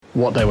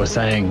what they were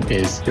saying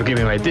is, you're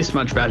giving away this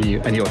much value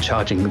and you're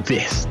charging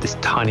this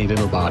tiny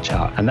little bar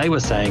chart. And they were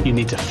saying, you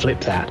need to flip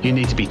that. You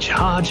need to be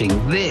charging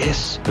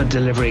this, but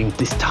delivering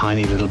this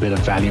tiny little bit of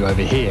value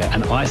over here.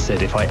 And I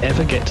said, if I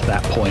ever get to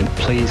that point,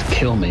 please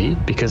kill me,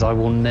 because I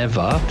will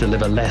never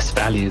deliver less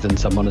value than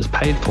someone has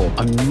paid for.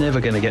 I'm never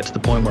going to get to the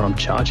point where I'm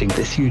charging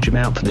this huge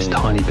amount for this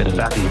tiny bit of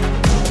value.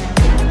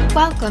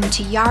 Welcome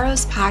to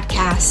Yarrow's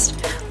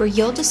podcast, where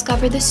you'll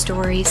discover the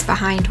stories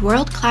behind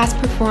world-class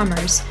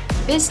performers,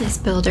 business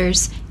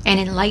builders, and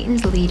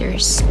enlightened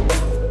leaders.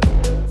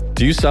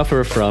 Do you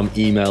suffer from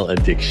email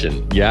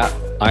addiction? Yeah,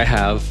 I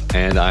have,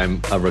 and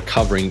I'm a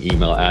recovering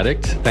email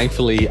addict.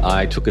 Thankfully,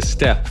 I took a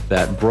step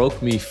that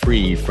broke me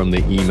free from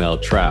the email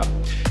trap.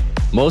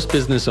 Most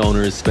business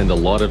owners spend a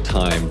lot of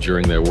time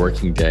during their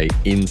working day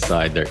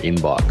inside their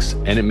inbox,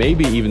 and it may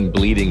be even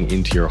bleeding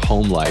into your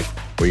home life,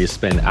 where you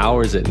spend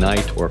hours at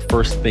night or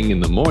first thing in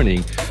the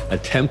morning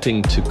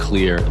attempting to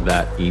clear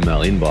that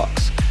email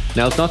inbox.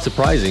 Now, it's not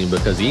surprising,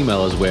 because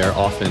email is where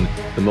often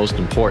the most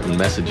important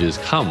messages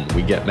come.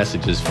 We get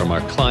messages from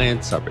our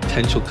clients, our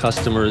potential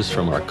customers,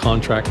 from our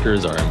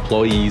contractors, our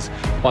employees,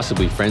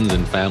 possibly friends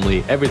and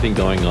family, everything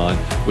going on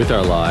with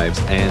our lives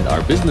and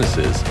our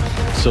businesses.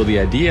 So the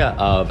idea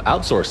of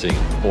outsourcing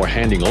or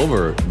handing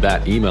over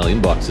that email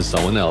inbox to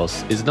someone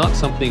else is not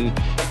something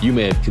you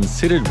may have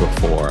considered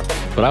before,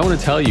 but I want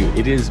to tell you,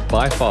 it is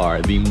by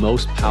far the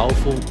most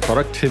powerful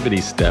productivity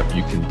step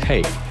you can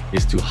take,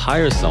 is to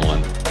hire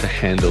someone to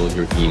handle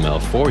your email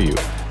for you.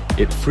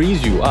 It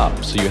frees you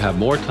up so you have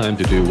more time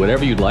to do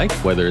whatever you'd like,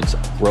 whether it's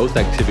growth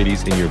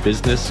activities in your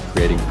business,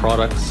 creating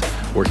products,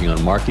 working on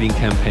marketing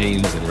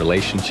campaigns and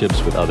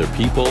relationships with other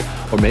people,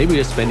 or maybe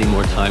just spending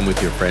more time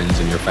with your friends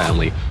and your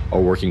family,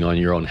 or working on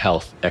your own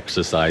health,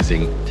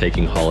 exercising,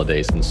 taking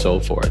holidays, and so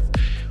forth.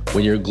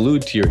 When you're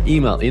glued to your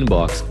email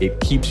inbox, it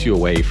keeps you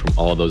away from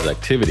all those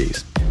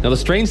activities. Now, the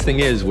strange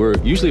thing is, we're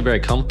usually very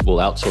comfortable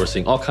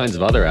outsourcing all kinds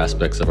of other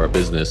aspects of our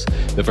business,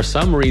 but for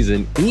some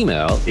reason,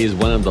 email is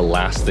one of the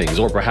last things,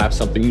 or perhaps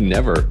something you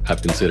never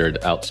have considered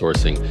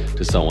outsourcing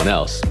to someone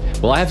else.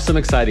 Well, I have some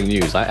exciting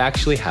news. I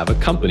actually have a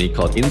company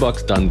called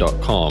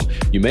inboxdone.com.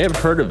 You may have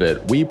heard of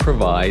it. We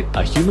provide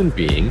a human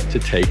being to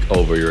take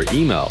over your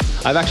email.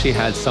 I've actually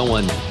had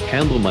someone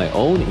handle my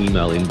own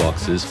email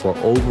inboxes for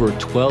over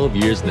 12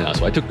 years now.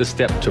 So I took the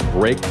step to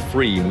break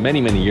free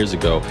many, many years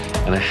ago,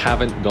 and I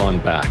haven't gone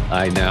back.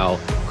 I now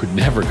could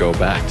never go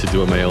back to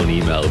doing my own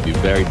email. It would be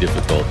very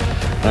difficult.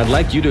 And I'd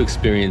like you to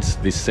experience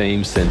the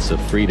same sense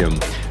of freedom.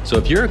 So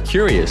if you're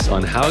curious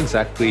on how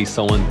exactly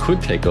someone could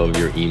take over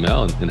your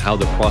email and how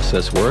the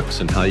process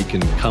works and how you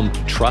can come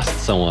to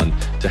trust someone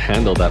to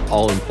handle that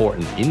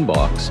all-important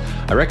inbox,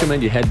 I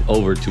recommend you head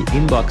over to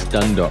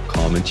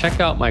inboxdone.com and check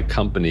out my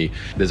company.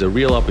 There's a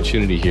real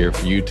opportunity here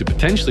for you to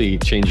potentially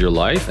change your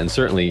life and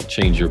certainly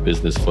change your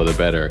business for the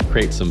better.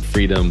 Create some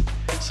freedom,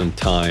 some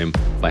time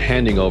by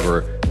handing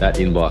over that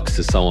inbox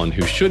to someone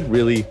who should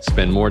really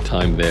spend more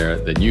time there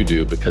than you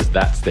do, because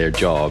that's their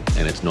job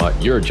and it's not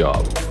your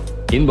job.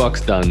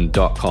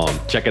 Inboxdone.com.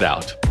 Check it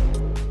out.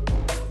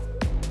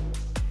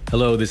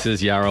 Hello, this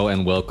is Yarrow,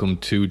 and welcome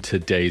to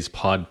today's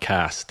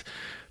podcast.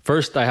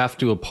 First, I have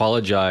to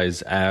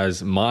apologize,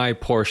 as my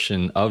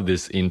portion of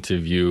this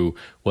interview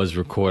was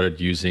recorded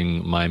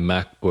using my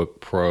MacBook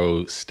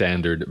Pro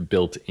standard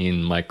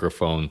built-in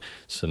microphone,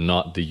 so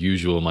not the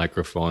usual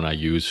microphone I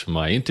use for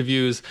my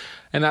interviews.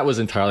 And that was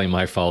entirely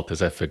my fault,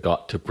 as I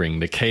forgot to bring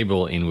the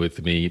cable in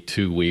with me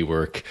to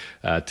WeWork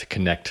to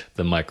connect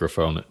the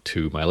microphone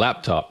to my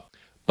laptop.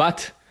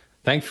 But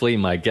thankfully,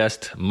 my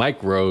guest,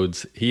 Mike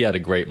Rhodes, he had a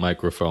great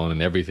microphone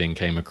and everything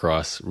came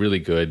across really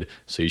good.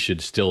 So you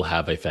should still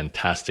have a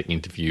fantastic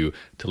interview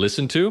to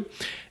listen to.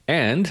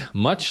 And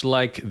much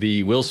like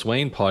the Will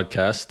Swain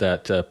podcast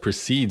that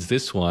precedes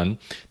this one,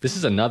 this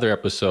is another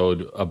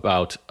episode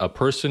about a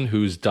person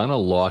who's done a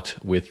lot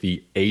with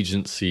the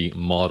agency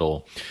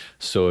model.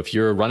 So if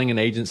you're running an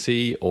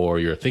agency, or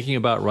you're thinking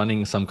about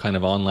running some kind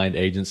of online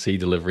agency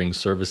delivering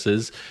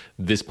services,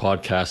 this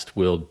podcast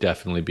will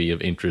definitely be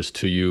of interest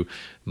to you.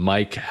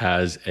 Mike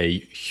has a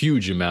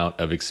huge amount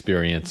of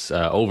experience,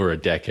 over a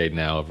decade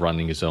now, of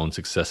running his own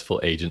successful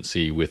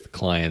agency with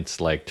clients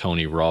like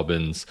Tony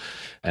Robbins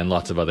and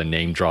lots of other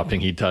name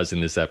dropping he does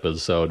in this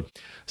episode.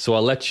 So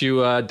I'll let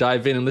you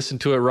dive in and listen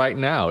to it right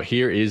now.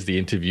 Here is the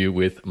interview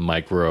with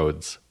Mike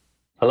Rhodes.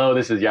 Hello,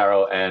 this is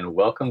Yarrow, and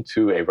welcome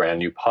to a brand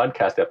new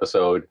podcast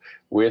episode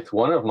with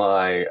one of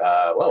my,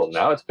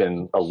 now it's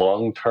been a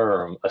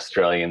long-term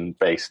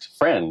Australian-based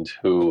friend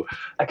who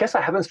I guess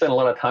I haven't spent a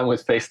lot of time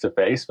with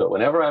face-to-face, but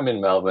whenever I'm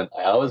in Melbourne,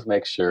 I always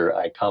make sure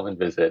I come and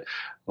visit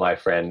my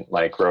friend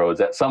Mike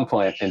Rhodes at some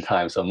point in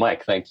time. So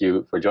Mike, thank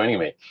you for joining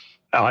me.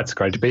 Oh, it's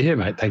great to be here,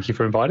 mate. Thank you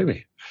for inviting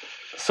me.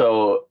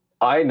 So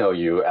I know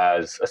you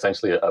as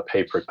essentially a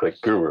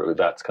pay-per-click guru.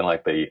 That's kind of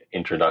like the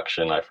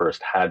introduction I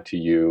first had to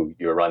you.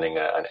 You're running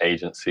an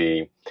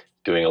agency,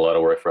 doing a lot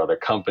of work for other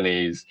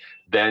companies.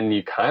 Then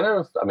you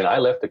I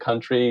left the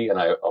country, and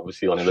I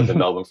obviously only lived in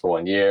Melbourne for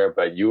 1 year,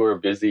 but you were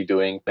busy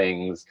doing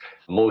things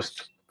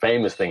most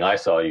famous thing I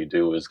saw you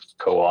do was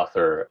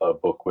co-author a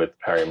book with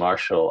Perry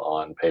Marshall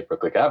on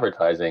pay-per-click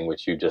advertising,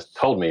 which you just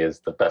told me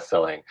is the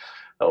best-selling,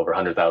 over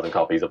 100,000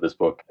 copies of this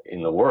book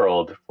in the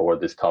world for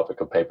this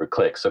topic of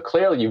pay-per-click. So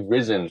clearly you've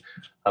risen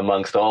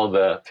amongst all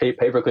the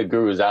pay-per-click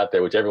gurus out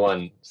there, which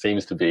everyone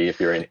seems to be if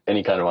you're in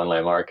any kind of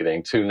online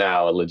marketing, to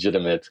now a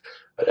legitimate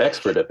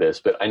expert at this.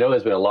 But I know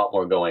there's been a lot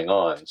more going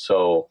on.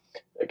 So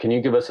can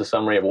you give us a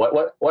summary of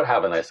what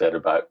haven't I said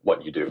about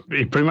what you do?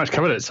 You pretty much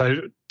covered it.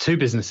 So 2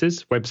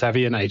 businesses, Web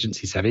Savvy and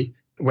Agency Savvy.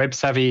 Web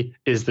Savvy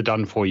is the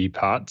done for you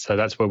part. So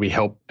that's where we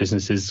help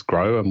businesses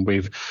grow. And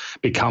we've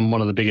become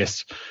one of the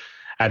biggest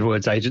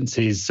AdWords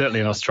agencies, certainly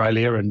in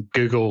Australia. And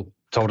Google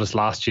told us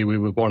last year we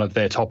were one of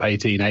their top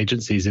 18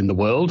 agencies in the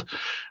world,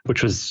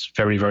 which was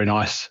very, very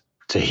nice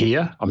to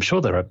hear. I'm sure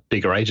there are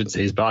bigger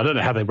agencies, but I don't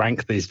know how they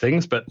rank these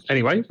things. But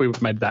anyway,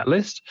 we've made that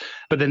list.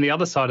 But then the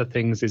other side of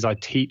things is I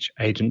teach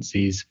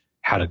agencies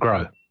how to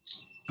grow.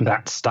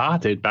 That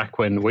started back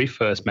when we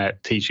first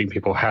met, teaching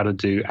people how to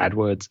do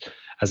AdWords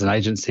as an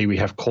agency. We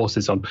have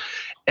courses on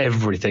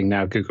everything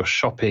now, Google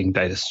Shopping,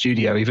 Data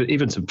Studio,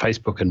 even some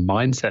Facebook and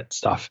mindset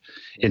stuff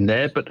in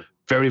there, but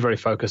very, very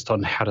focused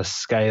on how to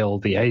scale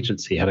the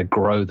agency, how to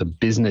grow the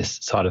business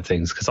side of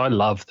things, because I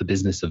love the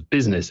business of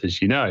business,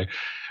 as you know.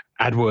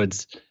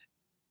 AdWords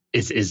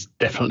is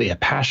definitely a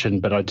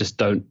passion, but I just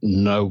don't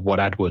know what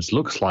AdWords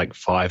looks like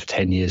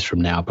 5-10 years from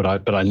now.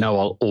 But I know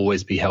I'll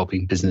always be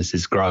helping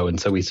businesses grow. And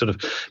so we sort of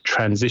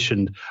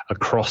transitioned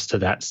across to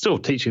that, still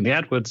teaching the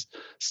AdWords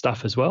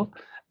stuff as well.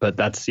 But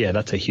that's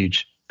a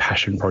huge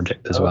passion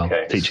project as well,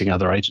 teaching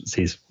other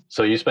agencies.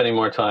 So you spending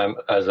more time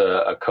as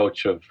a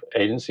coach of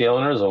agency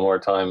owners or more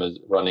time as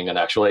running an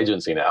actual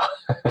agency now?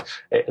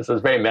 It's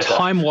very meta.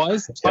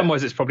 Time-wise, it's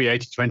probably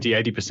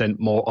 80-20, 80%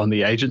 more on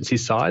the agency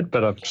side,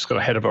 but I've just got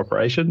a head of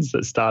operations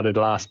that started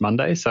last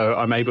Monday. So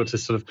I'm able to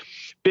sort of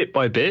bit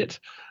by bit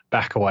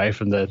back away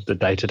from the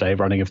day-to-day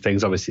running of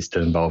things, obviously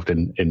still involved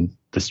in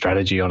the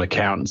strategy on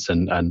accounts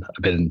and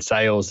a bit in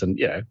sales and,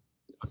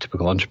 a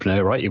typical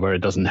entrepreneur, right? You wear a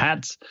dozen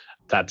hats.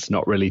 That's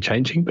not really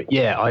changing. But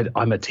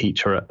I'm a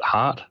teacher at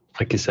heart,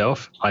 like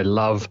yourself. I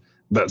love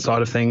that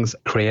side of things,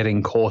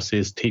 creating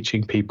courses,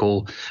 teaching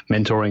people,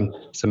 mentoring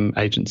some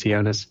agency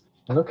owners.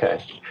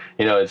 Okay.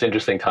 It's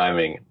interesting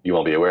timing. You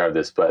won't be aware of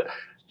this, but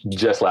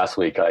just last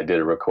week I did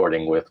a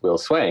recording with Will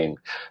Swain.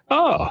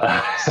 Oh.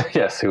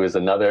 Yes, who is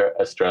another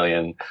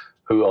Australian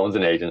who owns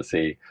an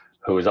agency,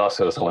 who is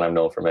also someone I've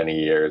known for many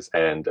years.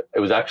 And it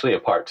was actually a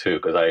part 2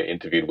 because I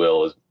interviewed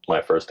Will as my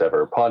first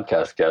ever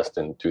podcast guest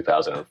in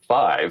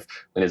 2005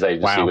 when his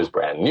agency was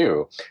brand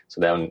new.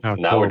 So then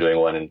now we're doing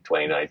one in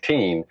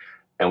 2019.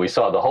 And we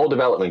saw the whole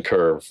development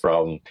curve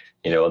from,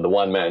 the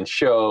one-man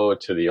show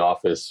to the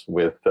office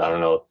with,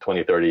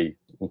 20, 30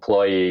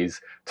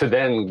 employees, to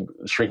then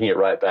shrinking it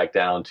right back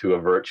down to a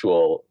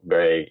virtual,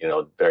 very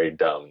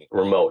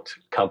remote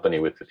company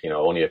with,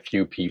 only a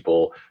few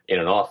people in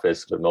an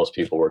office, but most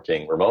people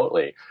working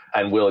remotely.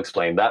 And Will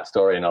explained that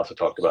story and also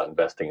talked about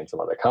investing in some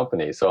other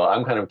companies. So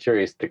I'm kind of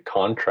curious to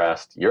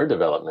contrast your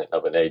development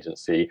of an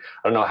agency.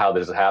 I don't know how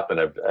this happened.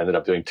 I've ended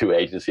up doing 2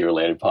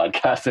 agency-related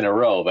podcasts in a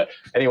row, but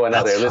anyone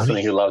out there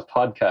listening who loves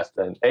podcasts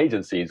and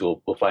agencies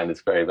will find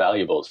this very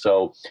valuable.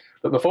 So,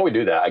 but before we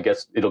do that, I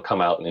guess it'll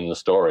come out in the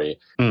story.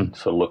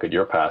 So look at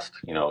your past,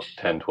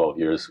 10, 12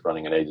 years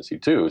running an agency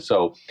too.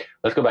 So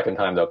let's go back in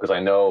time though, because I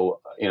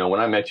know, when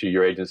I met you,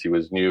 your agency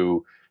was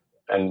new.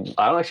 And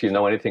I don't actually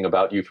know anything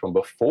about you from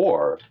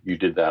before you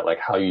did that, like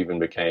how you even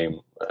became,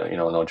 an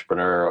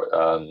entrepreneur.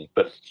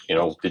 But,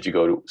 did you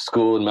go to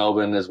school in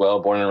Melbourne as well,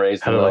 born and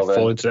raised in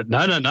Melbourne?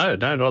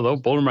 No,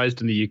 born and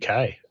raised in the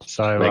UK.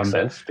 So makes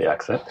sense, the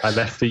accent. I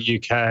left the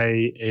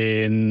UK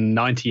in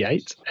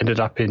 98, ended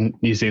up in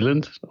New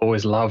Zealand,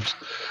 always loved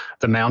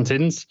the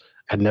mountains.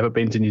 Had never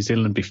been to New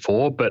Zealand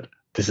before, but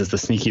this is the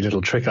sneaky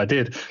little trick I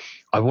did.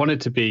 I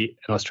wanted to be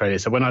in Australia.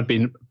 So when I'd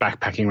been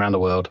backpacking around the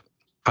world,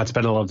 I'd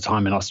spent a lot of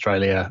time in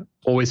Australia,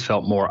 always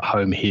felt more at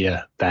home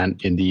here than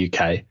in the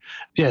UK.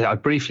 I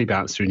briefly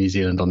bounced through New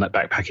Zealand on that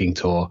backpacking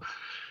tour.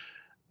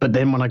 But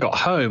then when I got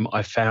home,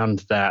 I found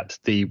that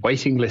the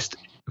waiting list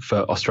for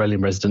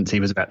Australian residency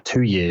was about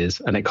 2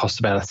 years and it cost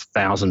about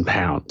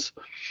 £1,000.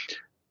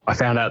 I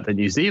found out that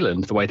New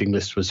Zealand, the waiting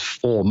list was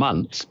 4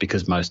 months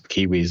because most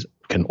Kiwis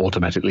can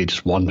automatically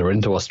just wander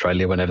into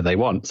Australia whenever they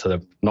want. So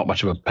there's not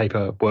much of a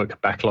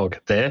paperwork backlog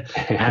there.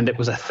 And it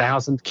was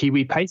 1,000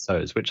 Kiwi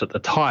pesos, which at the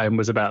time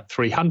was about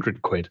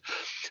 300 quid.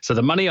 So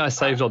the money I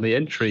saved on the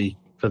entry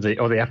for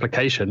the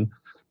application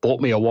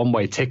bought me a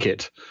one-way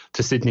ticket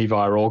to Sydney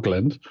via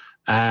Auckland.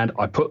 And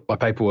I put my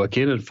paperwork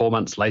in, and 4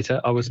 months later,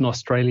 I was an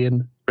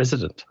Australian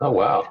resident. Oh,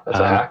 wow. That's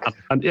a hack.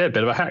 A bit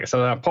of a hack.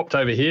 So I popped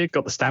over here,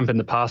 got the stamp in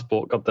the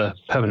passport, got the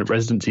permanent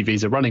residency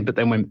visa running, but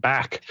then went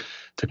back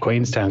to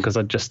Queenstown because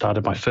I'd just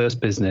started my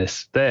first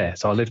business there.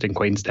 So I lived in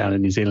Queenstown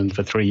in New Zealand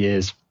for 3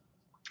 years,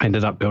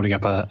 ended up building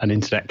up an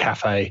internet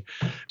cafe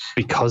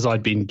because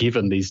I'd been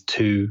given these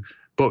 2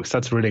 books.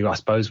 That's really, I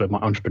suppose, where my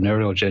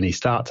entrepreneurial journey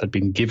starts. I'd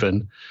been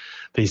given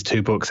these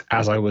 2 books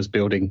as I was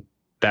building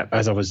that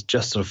as I was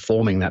just sort of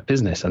forming that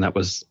business, and that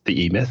was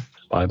The E-Myth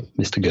by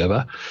Mr.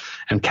 Gerber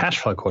and Cash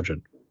Flow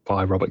Quadrant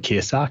by Robert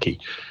Kiyosaki.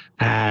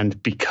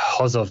 And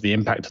because of the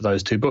impact of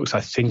those two books, I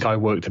think I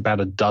worked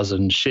about a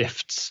dozen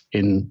shifts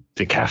in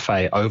the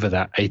cafe over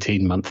that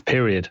 18-month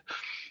period.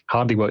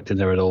 Hardly worked in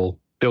there at all,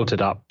 built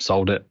it up,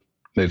 sold it,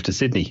 moved to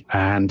Sydney.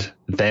 And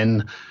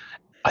then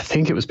I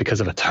think it was because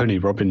of a Tony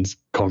Robbins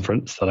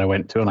conference that I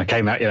went to, and I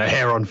came out,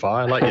 hair on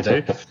fire like you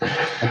do,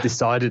 and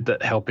decided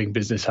that helping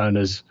business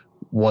owners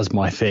was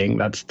my thing.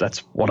 That's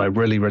what I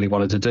really, really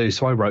wanted to do.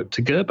 So I wrote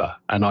to Gerber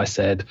and I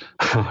said,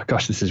 oh,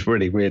 gosh, this is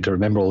really weird to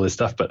remember all this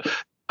stuff, but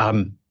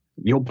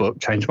your book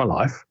changed my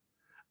life.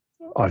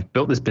 I've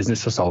built this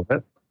business, I sold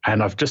it,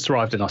 and I've just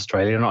arrived in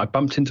Australia, and I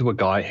bumped into a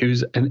guy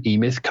who's an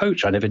E-Myth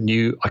coach. I never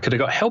knew I could have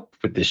got help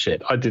with this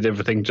shit. I did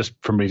everything just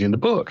from reading the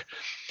book.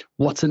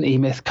 What's an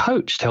E-Myth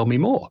coach? Tell me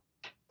more.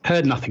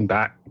 Heard nothing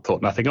back,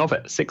 thought nothing of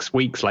it. 6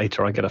 weeks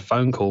later, I get a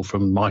phone call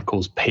from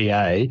Michael's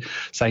PA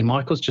saying,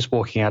 Michael's just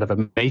walking out of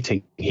a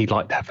meeting. He'd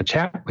like to have a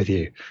chat with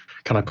you.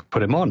 Can I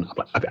put him on?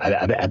 I'm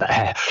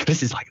like,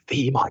 this is like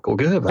the Michael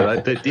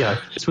Gerber.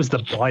 This was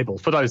the Bible.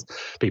 For those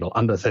people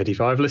under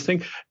 35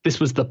 listening, this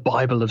was the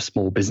Bible of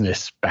small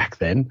business back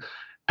then.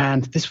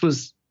 And this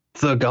was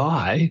the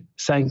guy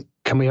saying,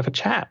 can we have a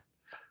chat?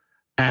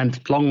 And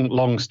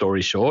long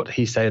story short,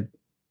 he said,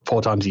 4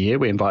 times a year,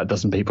 we invite a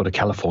dozen people to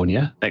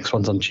California. Next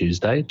one's on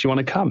Tuesday. Do you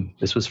want to come?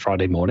 This was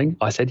Friday morning.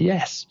 I said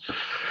yes.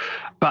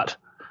 But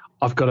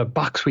I've got a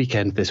Bucks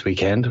weekend this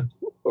weekend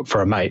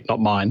for a mate,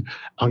 not mine.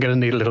 I'm going to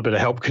need a little bit of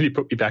help. Can you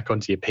put me back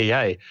onto your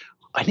PA?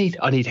 I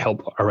need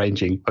help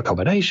arranging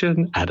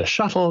accommodation and a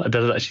shuttle.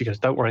 And she goes,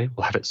 don't worry,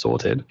 we'll have it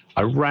sorted.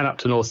 I ran up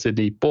to North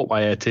Sydney, bought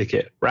my air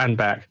ticket, ran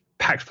back,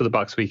 packed for the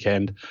Bucks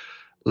weekend,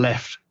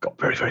 left, got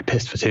very, very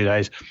pissed for 2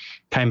 days,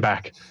 came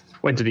back,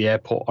 went to the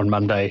airport on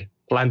Monday,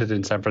 landed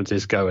in San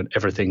Francisco, and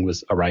everything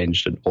was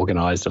arranged and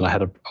organized. And I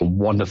had a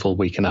wonderful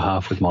week and a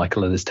half with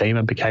Michael and his team,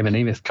 and became an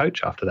E-Myth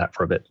coach after that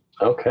for a bit.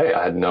 Okay,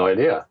 I had no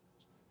idea.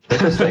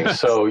 Interesting.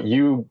 So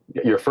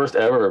your first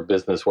ever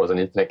business was an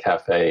internet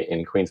cafe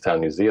in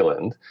Queenstown, New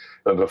Zealand.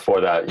 But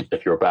before that,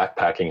 if you were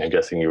backpacking, I'm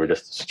guessing you were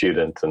just a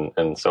student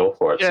and so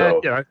forth.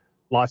 Yeah,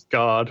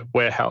 lifeguard,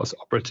 warehouse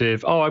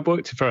operative. Oh, I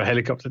worked for a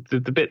helicopter.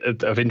 The bit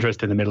of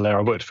interest in the middle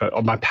there,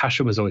 my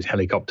passion was always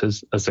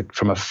helicopters.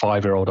 From a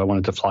 5-year-old, I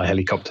wanted to fly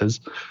helicopters.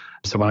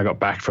 So when I got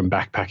back from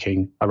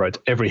backpacking, I wrote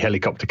to every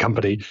helicopter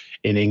company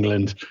in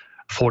England,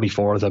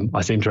 44 of them,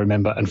 I seem to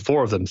remember, and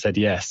 4 of them said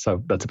yes.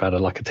 So that's about a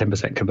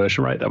 10%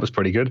 conversion rate. That was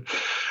pretty good.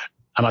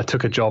 And I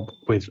took a job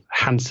with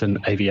Hanson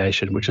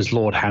Aviation, which is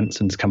Lord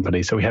Hanson's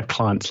company. So we had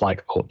clients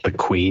like the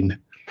Queen,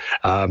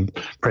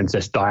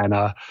 Princess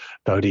Diana,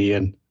 Dodi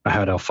and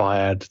Mohammed Al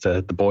Fayed,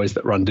 the boys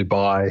that run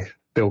Dubai,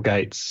 Bill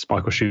Gates,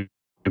 Michael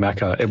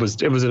Schumacher. It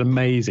was an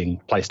amazing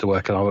place to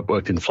work, and I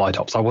worked in flight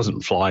ops. I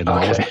wasn't flying,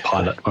 I wasn't a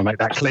pilot. I make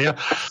that clear,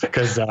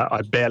 because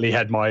I barely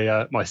had my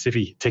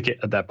civvy ticket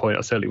at that point.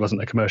 I certainly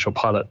wasn't a commercial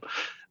pilot,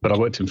 but I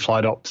worked in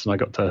flight ops, and I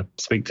got to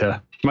speak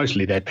to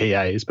mostly their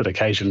PAs, but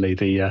occasionally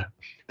the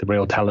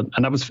real talent,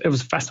 and it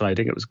was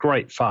fascinating. It was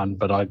great fun,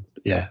 but I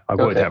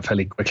worked out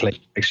fairly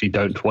quickly. Actually,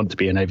 don't want to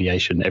be in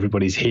aviation.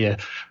 Everybody's here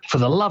for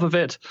the love of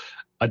it.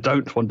 I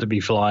don't want to be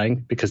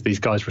flying, because these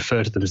guys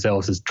refer to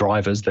themselves as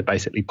drivers. They're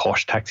basically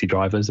posh taxi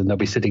drivers, and they'll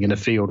be sitting in a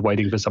field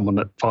waiting for someone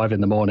at 5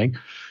 a.m. And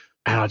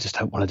I just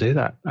don't want to do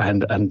that.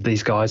 And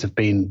these guys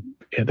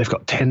they've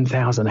got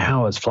 10,000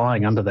 hours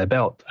flying under their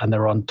belt, and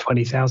they're on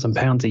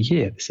 £20,000 a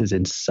year. This is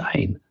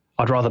insane.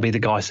 I'd rather be the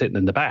guy sitting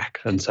in the back.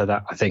 And so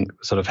that, I think,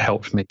 sort of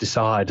helped me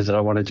decide that I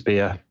wanted to be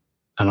an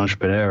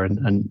entrepreneur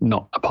and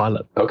not a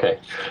pilot. Okay.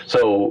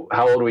 So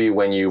how old were you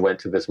when you went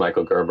to this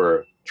Michael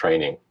Gerber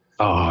training?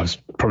 Oh, I was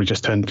probably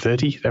just turned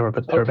 30,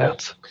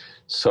 thereabouts.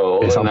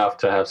 So enough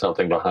to have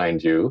something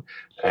behind you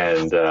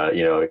and,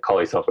 call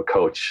yourself a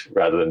coach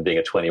rather than being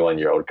a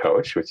 21-year-old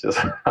coach, which is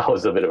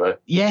always a bit of a...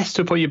 Yes,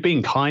 to a point. You're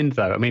being kind,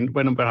 though. I mean,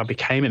 when I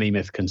became an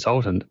E-Myth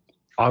consultant,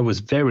 I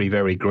was very,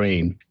 very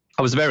green.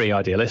 I was very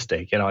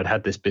idealistic. I'd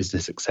had this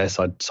business success.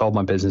 I'd sold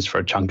my business for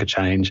a chunk of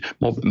change,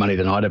 more money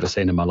than I'd ever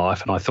seen in my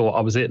life. And I thought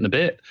I was it in a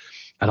bit.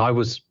 And I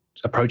was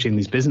approaching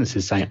these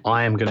businesses saying,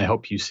 I am going to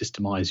help you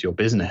systemize your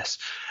business.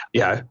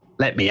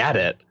 Let me at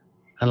it.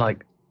 And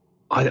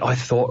I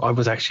thought I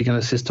was actually going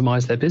to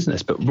systemize their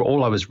business. But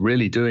all I was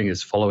really doing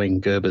is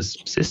following Gerber's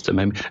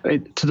system.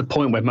 To the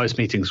point where most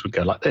meetings would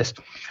go like this.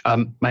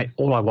 Mate,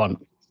 all I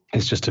want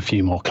is just a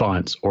few more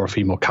clients or a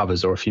few more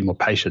covers or a few more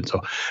patients.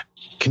 Or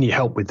can you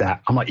help with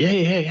that? I'm like,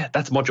 yeah.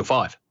 That's module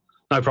 5.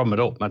 No problem at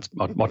all. That's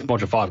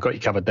module 5. Got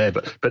you covered there.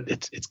 But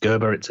it's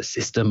Gerber. It's a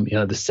system.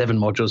 The 7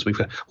 modules we've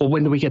got. Well,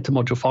 when do we get to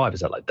module 5? Is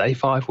that like day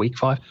 5, week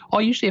 5? Oh,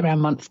 usually around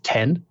month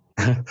 10.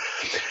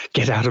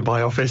 Get out of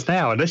my office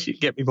now, unless you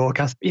get me more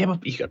customers. Yeah,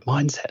 but you got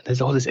mindset. There's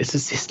all this. It's a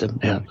system.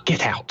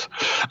 Get out.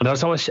 And I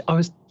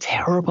was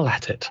terrible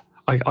at it.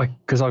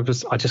 Because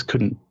I just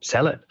couldn't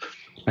sell it,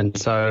 and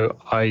so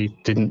I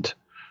didn't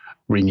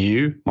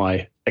renew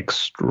my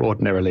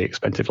extraordinarily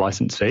expensive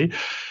license fee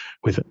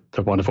with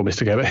the wonderful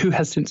Mr. Gerber, who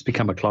has since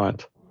become a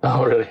client.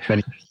 Oh, really?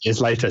 Many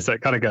years later. So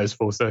it kind of goes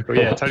full circle.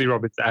 Yeah, Tony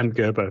Robbins and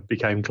Gerber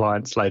became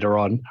clients later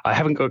on. I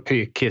haven't got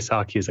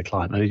Kiyosaki as a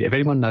client. If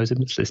anyone knows him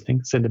that's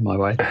listening, send him my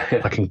way.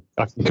 I can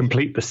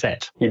complete the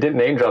set. You did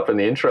name drop in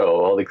the intro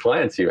all the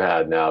clients you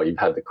had now. You've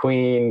had the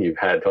Queen, you've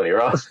had Tony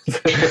Robbins.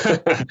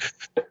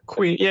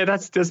 Queen, yeah,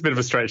 that's a bit of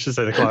a stretch to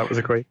say the client was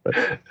a queen.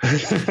 But.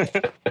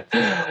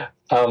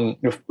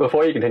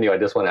 Before you continue, I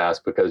just want to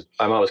ask, because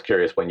I'm always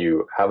curious, when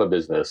you have a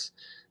business,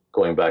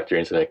 going back to your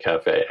internet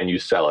cafe, and you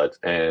sell it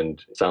and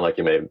it sounded like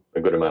you made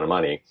a good amount of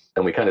money,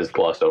 and we kind of just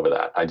glossed over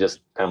that.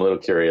 I'm a little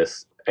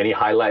curious. Any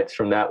highlights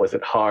from that? Was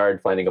it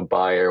hard finding a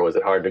buyer? Was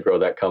it hard to grow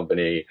that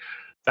company?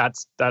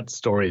 That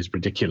story is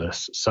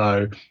ridiculous.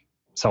 So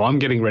I'm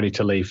getting ready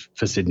to leave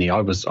for Sydney.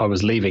 I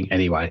was leaving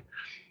anyway.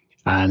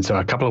 And so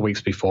a couple of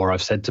weeks before,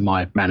 I've said to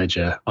my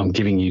manager, I'm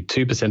giving you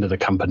 2% of the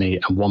company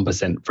and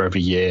 1% for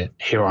every year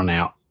here on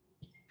out,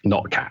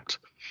 not capped.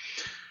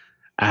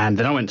 And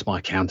then I went to my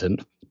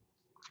accountant,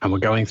 and we're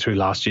going through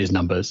last year's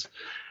numbers.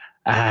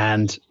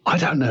 And I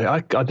don't know,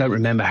 I don't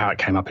remember how it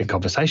came up in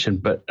conversation,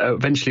 but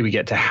eventually we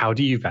get to, how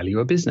do you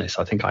value a business?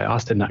 I think I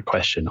asked him that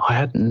question. I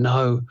had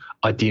no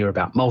idea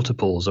about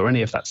multiples or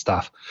any of that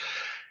stuff.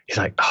 He's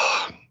like,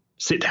 oh,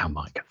 sit down,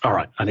 Mike. All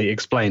right. And he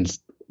explains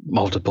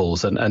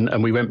multiples,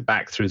 and we went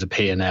back through the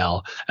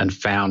P&L and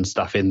found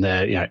stuff in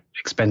there,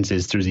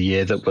 expenses through the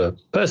year that were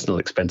personal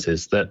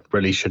expenses that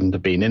really shouldn't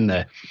have been in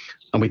there.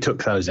 And we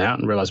took those out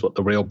and realized what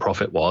the real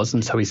profit was.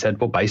 And so he said,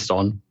 well, based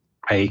on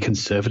a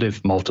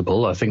conservative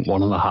multiple, I think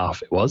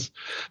 1.5 it was,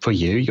 for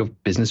you, your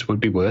business would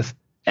be worth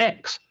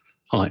X.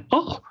 I'm like,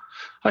 oh,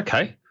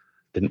 okay.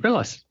 Didn't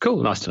realize.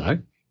 Cool. Nice to know.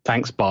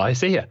 Thanks. Bye.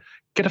 See ya.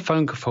 Get a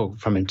phone call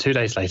from him 2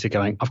 days later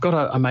going, I've got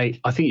a mate,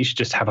 I think you should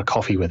just have a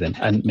coffee with him.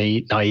 And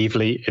me,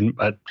 naively,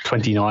 at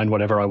 29,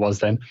 whatever I was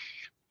then,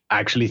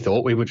 actually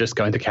thought we were just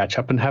going to catch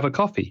up and have a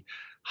coffee.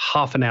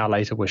 Half an hour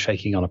later, we're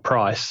shaking on a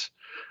price.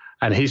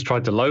 And he's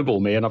tried to lowball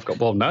me, and I've got,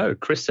 well, no,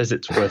 Chris says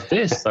it's worth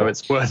this, so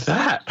it's worth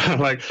that. I'm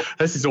like,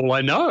 this is all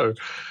I know.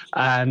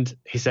 And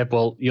he said,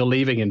 well, you're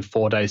leaving in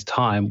 4 days'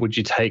 time. Would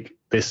you take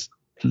this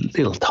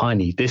little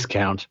tiny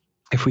discount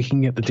if we can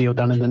get the deal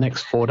done in the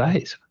next 4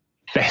 days?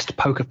 Best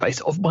poker face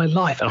of my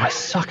life. And I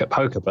suck at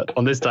poker, but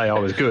on this day I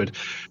was good.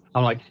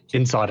 I'm like,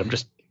 inside, I'm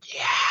just,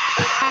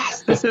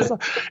 yes, this is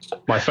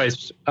my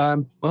face.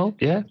 Well,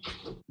 yeah,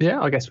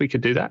 I guess we could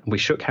do that. And we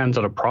shook hands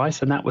on a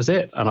price, and that was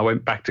it. And I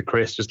went back to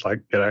Chris, just like,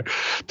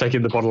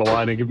 taking the bottle of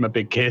wine and give him a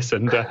big kiss.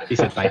 And he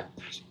said, mate,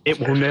 it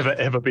will never,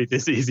 ever be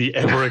this easy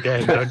ever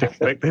again. Don't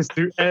expect this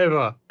to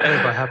ever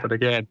happen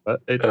again.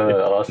 But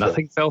awesome.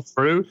 Nothing fell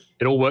through.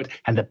 It all worked.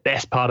 And the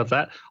best part of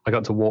that, I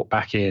got to walk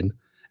back in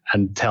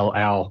and tell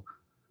Al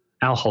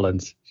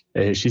Hollins,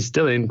 she's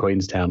still in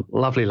Queenstown,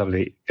 lovely,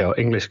 lovely girl,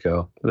 English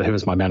girl, who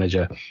was my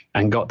manager,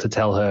 and got to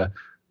tell her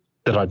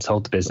that I'd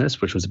sold the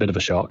business, which was a bit of a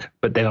shock.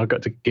 But then I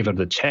got to give her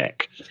the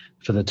check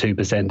for the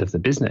 2% of the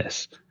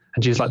business.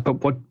 And she's like,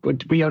 but what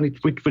we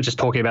were just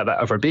talking about that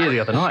over a beer the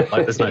other night.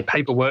 Like, there's no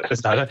paperwork.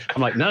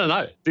 I'm like,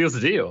 no, deal's a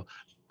deal.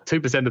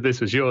 2% of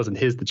this was yours, and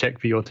here's the check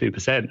for your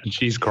 2%. And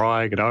she's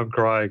crying, and I'm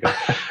crying.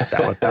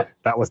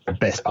 That was the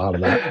best part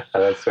of that.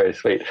 That's very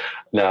sweet.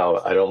 Now,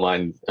 I don't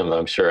mind.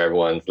 I'm sure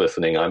everyone's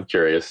listening. I'm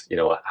curious,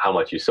 how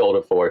much you sold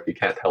it for. If you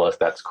can't tell us,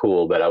 that's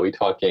cool. But are we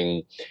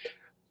talking,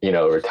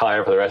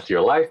 retire for the rest of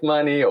your life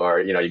money, or,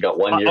 you got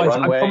 1 year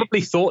runway?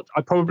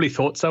 I probably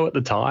thought so at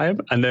the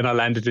time. And then I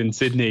landed in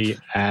Sydney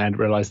and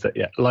realized that,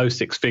 low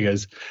six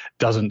figures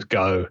doesn't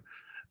go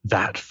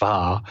that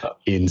far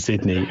in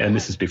Sydney, and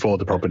this is before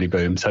the property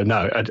boom. So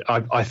no,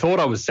 I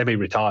thought I was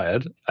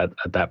semi-retired at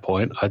that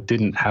point. I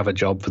didn't have a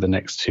job for the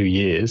next 2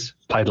 years,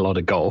 played a lot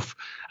of golf,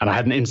 and I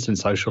had an instant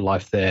social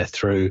life there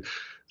through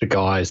the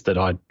guys that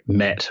I'd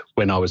met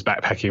when I was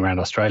backpacking around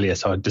Australia.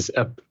 So just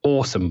an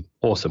awesome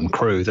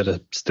crew that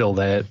are still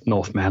there,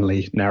 North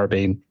Manly,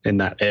 Narrabeen, in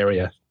that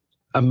area.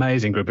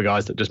 Amazing group of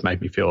guys that just made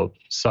me feel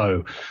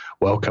so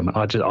welcome. And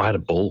I had a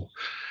ball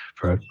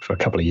for a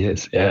couple of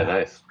years. Yeah,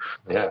 nice.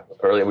 Yeah.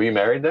 Early. Were you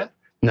married then?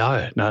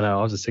 No. I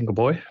was a single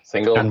boy.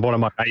 Single. And one of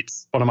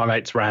my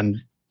mates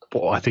ran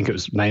what I think it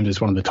was named as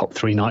one of the top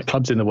 3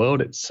 nightclubs in the world.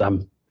 It's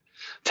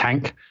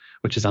Tank,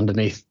 which is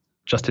underneath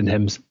Justin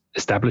Hem's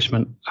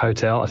establishment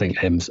hotel. I think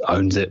Hems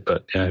owns it,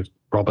 but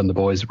Rob and the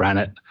boys ran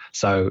it.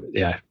 So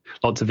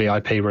lots of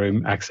VIP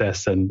room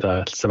access and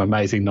some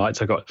amazing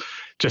nights. I got,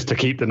 just to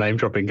keep the name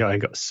dropping going,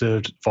 got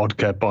served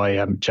vodka by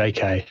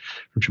JK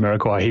from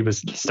Jamiroquai. He was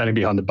standing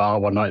behind the bar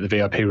one night in the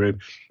VIP room,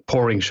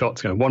 pouring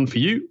shots, going, 1 for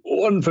you,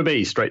 1 for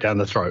me, straight down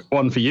the throat.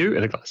 1 for you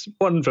in a glass,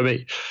 1 for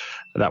me.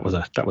 That was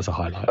a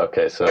highlight.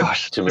 Okay, so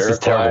gosh, this is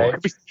terrible.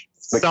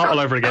 Start all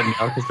over again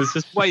now, because there's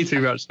just way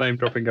too much name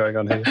dropping going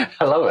on here.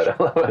 I love it.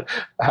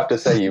 I have to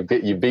say, you've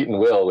beaten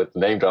Will with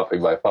name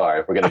dropping by far.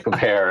 If we're going to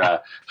compare,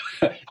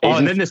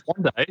 and then this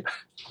one day,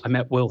 I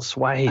met Will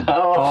Swain.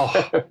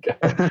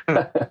 Okay.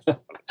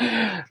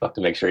 I'll have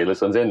to make sure he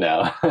listens in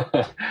now.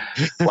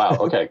 Wow.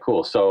 Okay.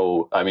 Cool.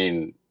 So, I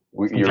mean,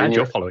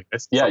 you're following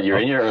this. Yeah, you're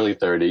in your early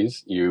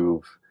 30s.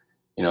 You've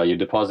You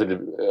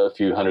deposited a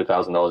few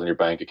 $100,000 in your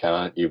bank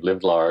account, you've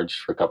lived large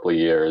for a couple of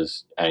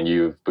years, and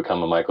you've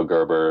become a Michael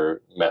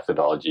Gerber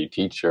methodology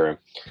teacher.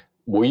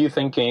 Were you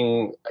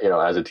thinking,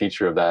 as a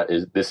teacher of that,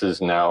 this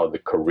is now the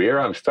career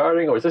I'm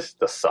starting, or is this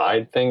the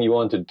side thing you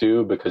want to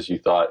do because you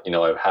thought,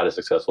 I've had a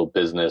successful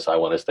business, I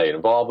want to stay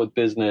involved with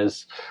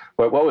business?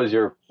 What was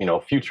your,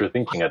 future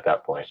thinking at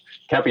that point?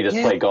 Can't be just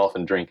play golf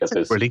and drink at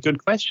this. Really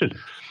good question.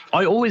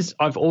 I've always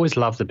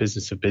loved the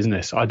business of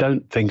business. I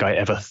don't think I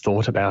ever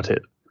thought about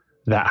it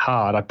that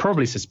hard. I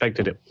probably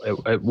suspected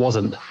it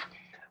wasn't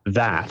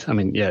that. I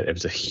mean, it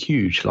was a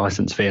huge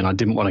license fee, and I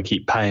didn't want to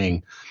keep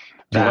paying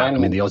that. I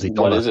mean, the Aussie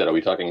dollar. What is it? Are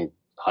we talking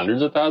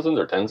hundreds of thousands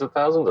or tens of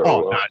thousands? Or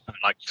no,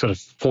 like sort of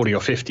 40 or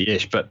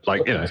 50-ish. But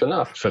like, it's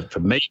enough. For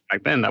me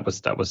back then, that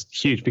was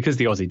huge because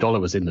the Aussie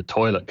dollar was in the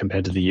toilet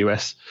compared to the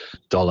US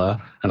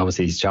dollar, and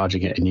obviously he's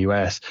charging it in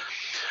US.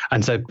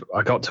 And so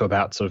I got to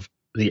about sort of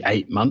the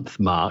 8-month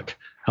mark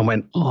and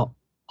went,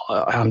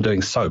 I'm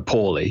doing so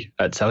poorly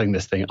at selling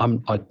this thing.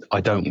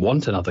 I don't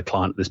want another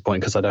client at this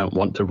point because I don't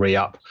want to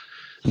re-up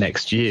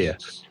next year.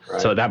 Right.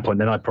 So at that point,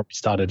 then I probably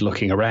started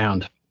looking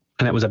around.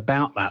 And it was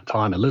about that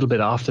time, a little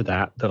bit after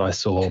that I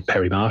saw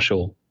Perry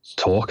Marshall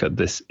talk at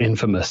this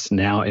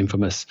now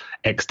infamous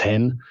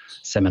X10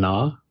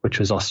 seminar, which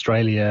was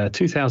Australia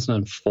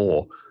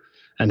 2004.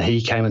 And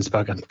he came and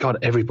spoke, and God,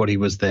 everybody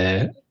was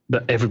there.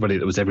 Everybody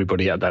that was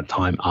everybody at that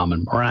time,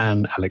 Armin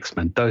Moran, Alex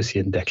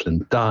Mandosian,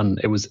 Declan Dunn.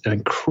 It was an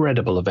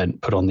incredible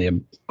event put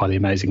on by the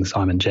amazing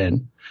Simon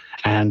Jen.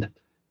 And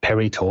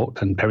Perry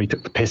talked, and Perry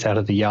took the piss out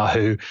of the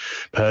Yahoo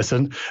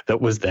person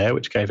that was there,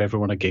 which gave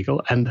everyone a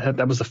giggle. And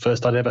that was the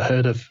first I'd ever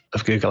heard of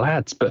Google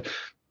Ads. But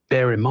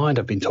bear in mind,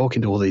 I've been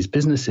talking to all these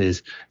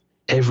businesses.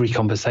 Every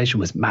conversation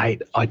was,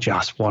 mate, I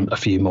just want a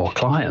few more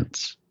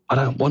clients. I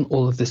don't want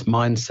all of this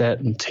mindset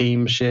and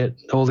team shit,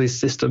 all these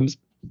systems,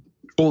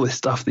 all this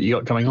stuff that you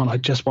got going on. I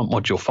just want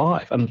module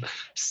 5. And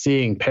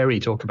seeing Perry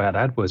talk about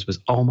AdWords was,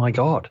 oh my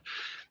God,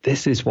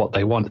 this is what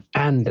they want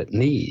and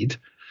need.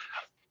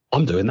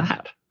 I'm doing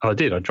that. I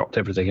did. I dropped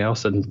everything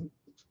else and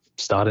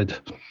started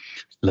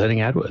learning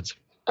AdWords.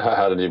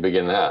 How did you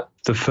begin that?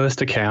 The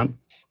first account,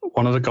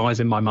 one of the guys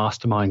in my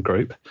mastermind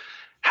group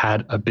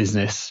had a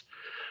business.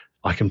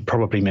 I can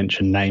probably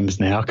mention names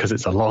now because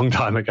it's a long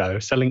time ago,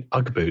 selling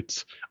Ugg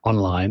boots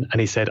online. And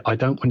he said, I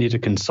don't want you to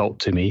consult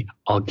to me.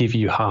 I'll give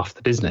you half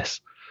the business.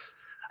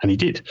 And he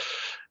did.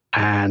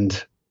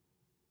 And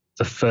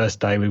the first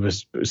day we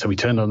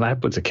turned on the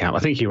AdWords account. I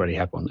think he already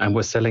had one. And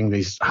we're selling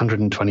these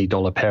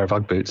 $120 pair of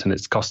Ugg boots, and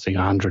it's costing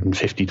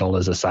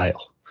 $150 a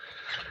sale.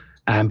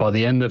 And by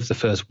the end of the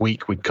first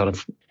week, we'd kind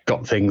of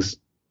got things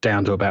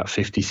down to about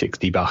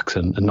 $50-$60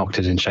 and knocked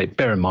it in shape.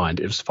 Bear in mind,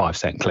 it was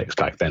 5-cent clicks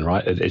back then,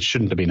 right? It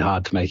shouldn't have been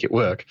hard to make it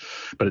work,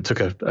 but it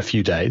took a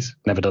few days.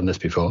 Never done this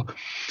before.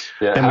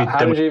 Yeah.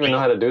 How did you even know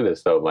how to do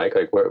this, though, Mike?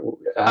 Like,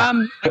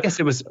 I guess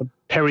it was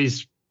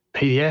Perry's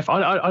PDF.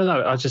 I don't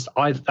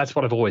know. That's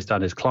what I've always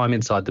done, is climb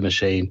inside the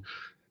machine,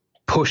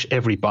 push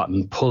every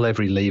button, pull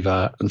every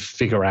lever, and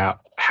figure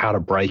out how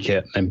to break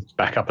it, and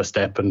back up a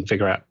step and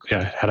figure out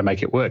how to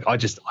make it work.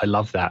 I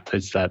love that.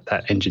 It's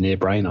that engineer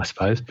brain, I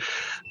suppose.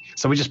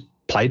 So we just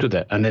played with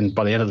it. And then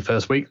by the end of the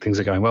first week, things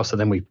are going well. So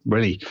then we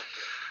really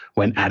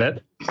went at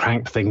it,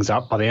 cranked things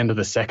up. By the end of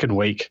the second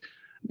week,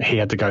 he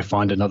had to go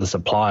find another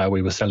supplier.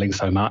 We were selling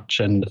so much,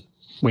 and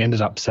we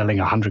ended up selling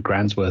 100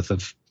 grand's worth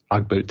of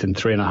Ugg boots in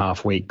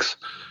 3.5 weeks.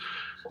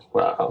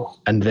 Wow.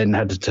 And then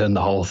had to turn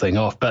the whole thing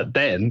off. But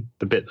then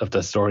the bit of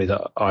the story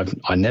that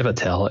I never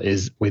tell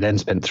is we then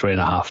spent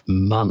 3.5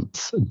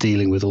 months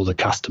dealing with all the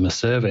customer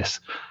service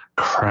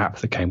crap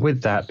that came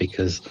with that,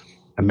 because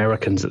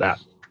Americans at that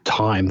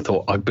time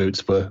thought Ugg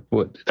boots were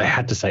they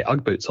had to say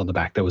Ugg boots on the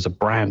back. There was a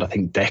brand, I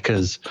think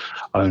Deckers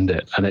owned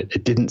it, and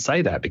it didn't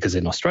say that, because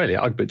in Australia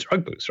Ugg boots are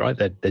Ugg boots, right?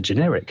 They're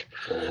generic.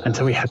 And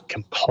so we had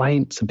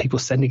complaints and people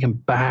sending them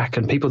back,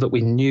 and people that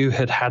we knew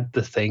had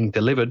the thing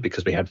delivered,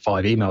 because we had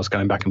 5 emails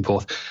going back and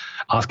forth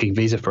asking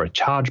Visa for a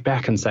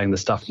chargeback and saying the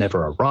stuff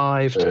never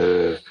arrived.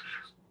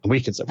 We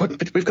could say,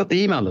 but we've got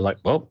the email. They're like,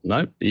 well,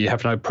 no, you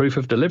have no proof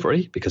of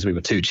delivery, because we were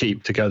too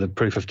cheap to go the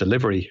proof of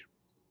delivery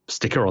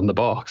sticker on the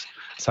box.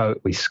 So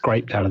we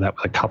scraped out of that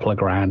with a couple of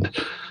grand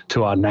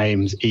to our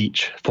names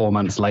each 4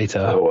 months later.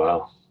 Oh,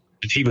 wow.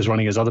 He was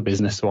running his other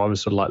business, so I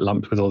was sort of like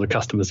lumped with all the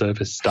customer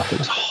service stuff. It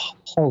was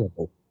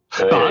horrible.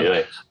 Oh, but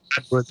yeah.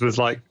 AdWords was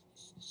like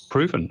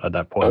proven at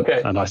that point.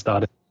 Okay. And I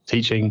started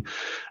teaching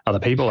other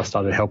people. I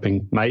started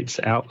helping mates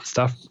out with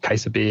stuff,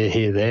 case of beer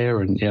here,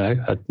 there, and,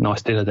 a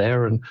nice dinner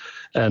there,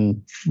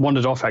 and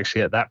wandered off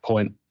actually at that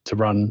point to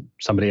run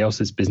somebody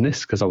else's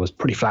business, because I was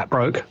pretty flat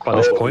broke by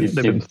this point.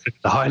 Living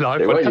the high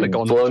life. I'd kind of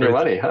gone blown your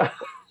money, huh?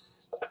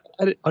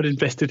 I'd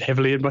invested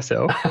heavily in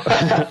myself.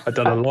 I'd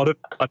done a lot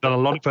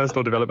of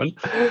personal development.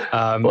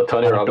 Well,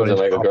 Tony Robbins and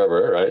Michael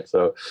Gerber, right?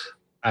 So,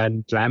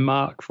 and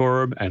Landmark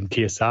Forum and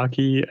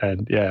Kiyosaki,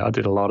 and I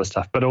did a lot of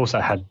stuff, but also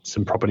had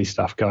some property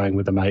stuff going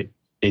with a mate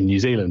in New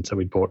Zealand. So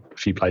we bought a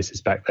few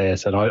places back there.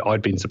 So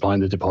I'd been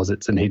supplying the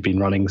deposits, and he'd been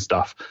running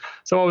stuff.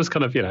 So I was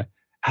kind of,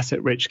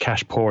 Asset rich,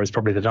 cash poor is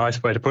probably the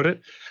nice way to put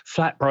it.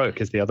 Flat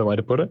broke is the other way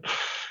to put it.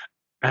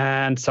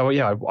 And so,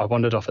 yeah, I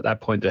wandered off at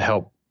that point to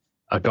help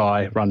a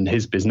guy run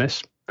his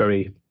business.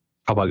 I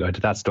won't go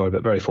into that story,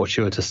 but very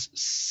fortuitous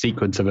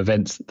sequence of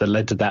events that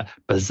led to that.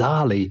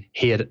 Bizarrely,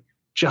 he had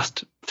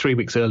just 3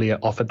 weeks earlier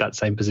offered that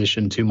same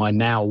position to my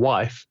now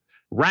wife.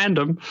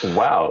 Random.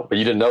 Wow. But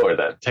you didn't know her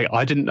then?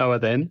 I didn't know her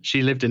then.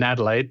 She lived in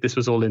Adelaide. This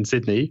was all in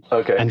Sydney.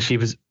 Okay. And she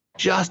was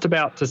just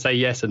about to say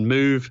yes and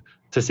move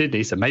to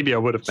Sydney. So maybe I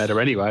would have met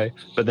her anyway.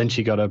 But then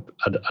she got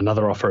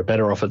another offer, a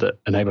better offer that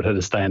enabled her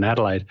to stay in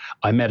Adelaide.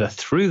 I met her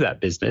through that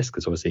business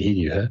because obviously he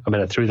knew her. I met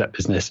her through that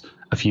business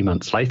a few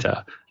months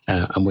later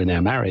and we're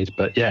now married.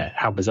 But yeah,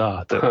 how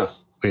bizarre that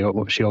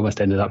she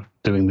almost ended up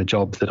doing the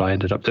job that I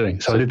ended up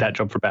doing. So I did that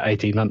job for about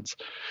 18 months.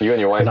 You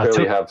and your wife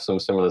really have some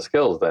similar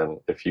skills then,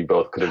 if you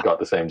both could have got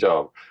the same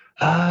job.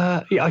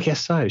 Yeah, I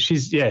guess so.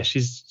 She's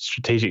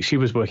strategic. She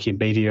was working in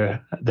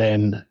media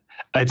then.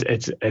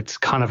 It's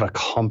kind of a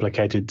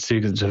complicated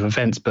sequence of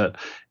events, but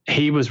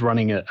he was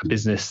running a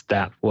business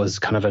that was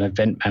kind of an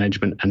event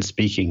management and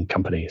speaking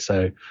company.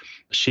 So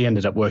she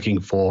ended up working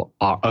for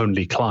our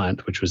only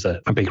client, which was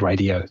a big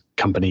radio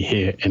company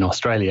here in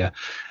Australia.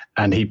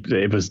 And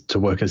it was to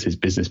work as his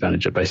business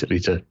manager, basically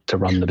to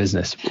run the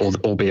business,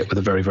 albeit with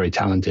a very, very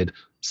talented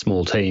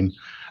small team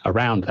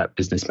around that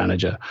business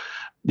manager.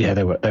 Yeah,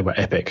 they were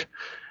epic.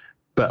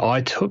 But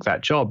I took that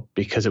job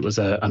because it was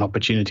an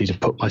opportunity to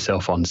put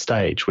myself on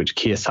stage, which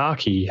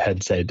Kiyosaki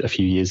had said a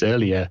few years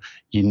earlier,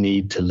 you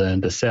need to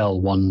learn to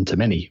sell one to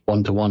many.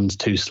 One to one's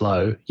too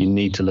slow. You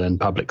need to learn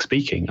public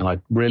speaking. And I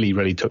really,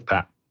 really took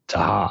that to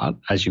heart,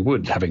 as you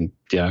would, having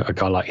a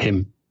guy like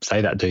him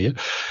say that to you.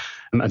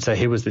 And so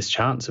here was this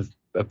chance of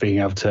being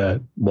able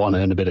to, one,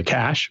 earn a bit of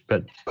cash,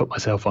 but put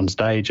myself on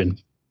stage and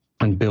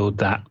build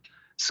that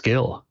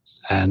skill.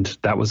 And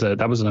that was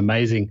an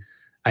amazing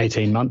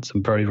 18 months.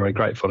 I'm very, very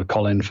grateful to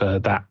Colin for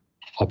that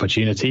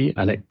opportunity.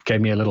 And it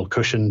gave me a little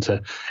cushion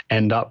to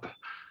end up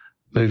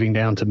moving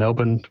down to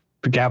Melbourne.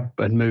 Gab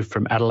had moved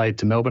from Adelaide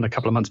to Melbourne a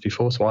couple of months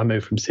before. So I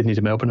moved from Sydney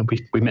to Melbourne and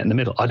we met in the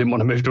middle. I didn't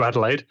want to move to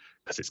Adelaide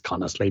because it's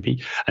kind of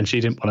sleepy. And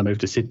she didn't want to move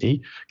to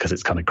Sydney because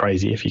it's kind of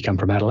crazy if you come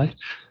from Adelaide.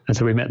 And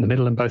so we met in the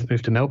middle and both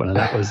moved to Melbourne. And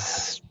that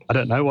was, I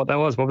don't know what that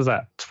was. What was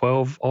that?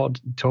 12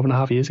 and a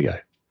half years ago.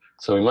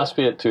 So we must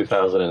be at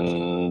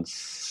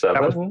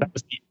 2007? That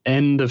was the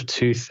end of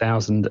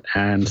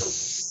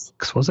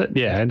 2006, was it?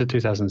 Yeah, end of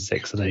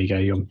 2006. So there you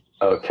go.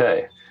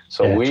 Okay.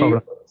 So we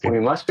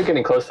must be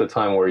getting close to the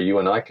time where you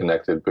and I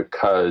connected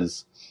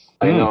because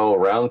I know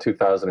around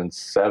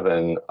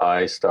 2007,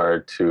 I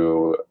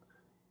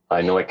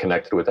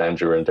connected with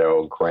Andrew and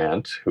Daryl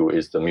Grant, who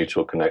is the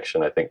mutual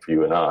connection, I think, for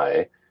you and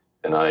I.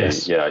 And I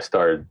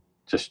started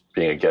just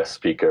being a guest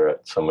speaker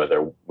at some of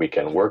their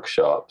weekend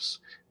workshops,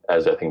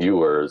 as I think you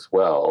were as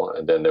well.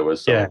 And then there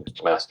was some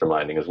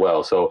masterminding as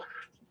well. So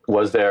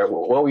what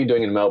were you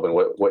doing in Melbourne?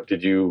 What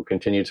did you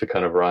continue to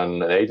kind of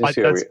run an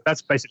agency?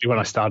 That's basically when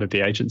I started the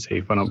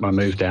agency, when I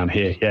moved down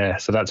here. Yeah.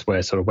 So that's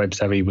where sort of Web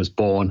Savvy was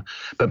born.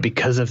 But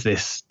because of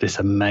this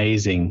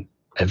amazing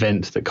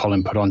event that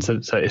Colin put on, so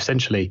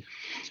essentially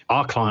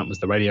our client was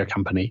the radio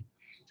company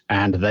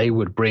and they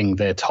would bring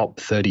their top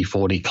 30,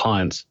 40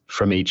 clients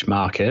from each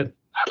market,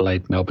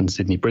 Adelaide, Melbourne,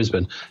 Sydney,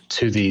 Brisbane,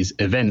 to these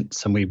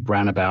events. And we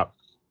ran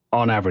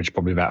on average,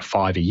 probably about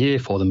 5 a year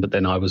for them, but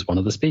then I was one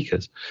of the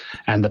speakers.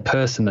 And the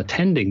person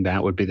attending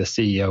that would be the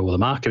CEO or the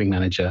marketing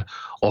manager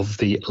of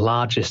the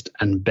largest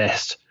and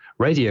best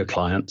radio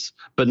clients,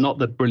 but not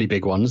the really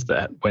big ones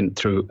that went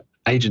through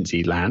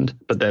agency land,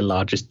 but their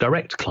largest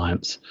direct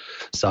clients.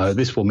 So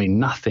this will mean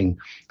nothing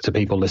to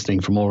people listening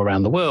from all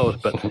around the world,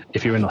 but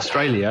if you're in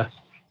Australia,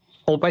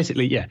 or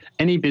basically,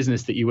 any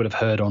business that you would have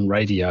heard on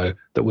radio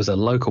that was a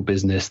local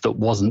business that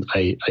wasn't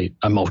a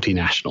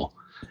multinational.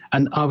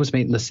 And I was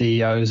meeting the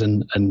CEOs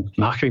and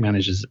marketing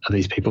managers of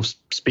these people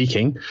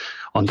speaking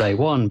on day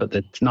one. But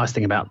the nice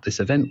thing about this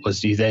event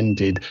was you then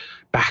did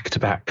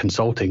back-to-back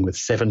consulting with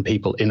 7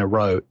 people in a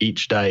row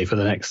each day for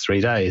the next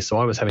 3 days. So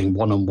I was having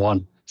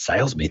one-on-one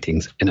sales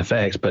meetings in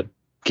effect, but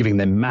giving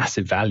them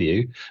massive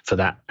value for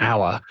that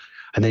hour.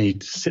 And then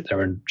you'd sit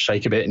there and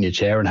shake a bit in your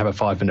chair and have a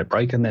 5-minute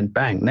break. And then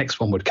bang, next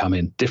one would come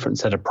in, different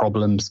set of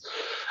problems.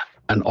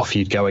 And off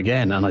you'd go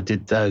again. And I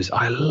did those.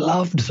 I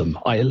loved them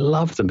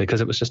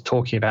because it was just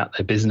talking about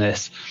their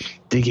business,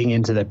 digging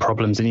into their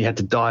problems, and you had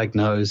to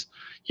diagnose,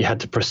 you had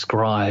to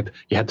prescribe,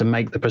 you had to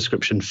make the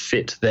prescription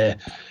fit their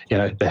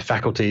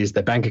faculties,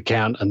 their bank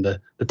account, and the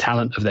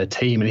talent of their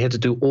team. And you had to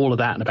do all of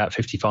that in about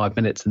 55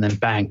 minutes, and then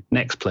bang,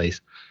 next please.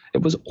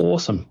 It was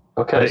awesome.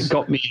 Okay. But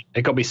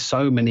it got me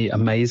so many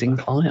amazing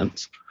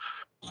clients.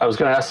 I was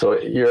going to ask, so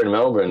you're in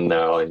Melbourne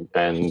now,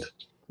 and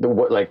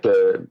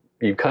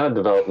you kind of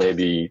developed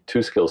maybe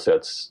 2 skill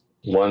sets.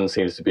 One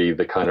seems to be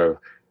the kind of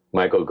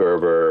Michael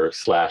Gerber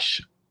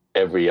 /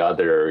 every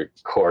other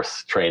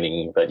course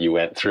training that you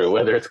went through,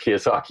 whether it's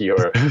Kiyosaki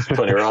or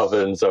Tony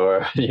Robbins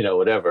or,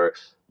 whatever.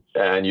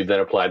 And you then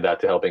applied that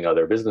to helping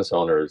other business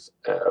owners.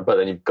 But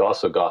then you've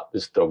also got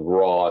the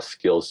raw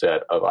skill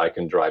set of I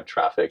can drive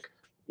traffic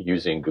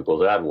using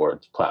Google's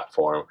AdWords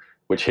platform,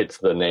 which hits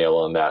the nail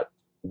on that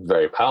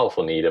very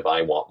powerful need of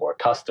I want more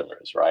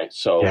customers, right?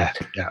 So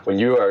when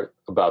you are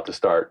about to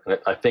start, and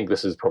I think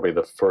this is probably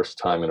the first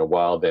time in a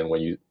while then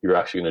when you're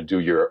actually going to do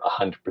your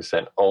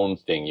 100% own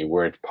thing. You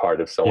weren't part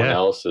of someone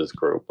else's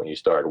group when you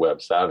started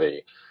Web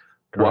Savvy.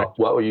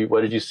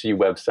 What did you see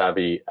Web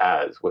Savvy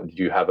as? Did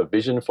you have a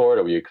vision for it,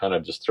 or were you kind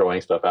of just throwing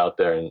stuff out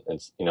there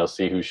and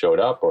see who showed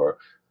up? Or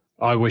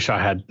I wish I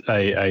had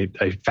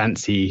a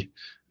fancy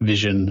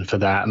vision for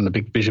that and a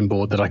big vision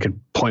board that I could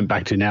point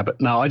back to now.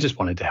 But no, I just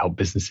wanted to help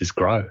businesses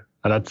grow.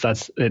 And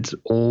it's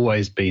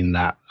always been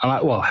that.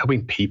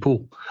 Helping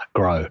people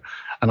grow.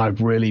 And I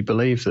really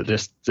believe that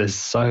there's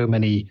so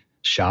many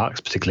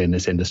sharks, particularly in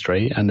this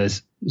industry, and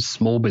there's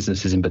small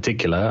businesses in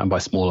particular, and by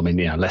small I mean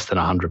less than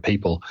 100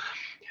 people,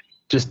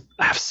 just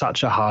have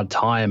such a hard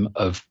time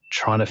of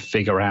trying to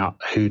figure out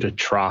who to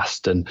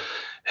trust and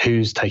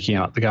who's taking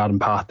out the garden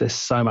path. There's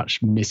so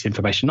much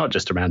misinformation, not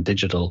just around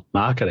digital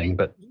marketing,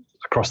 but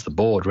across the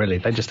board, really.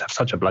 They just have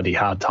such a bloody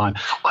hard time.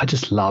 I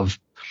just love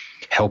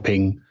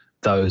helping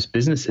those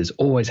businesses,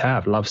 always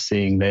have, love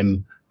seeing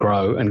them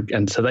grow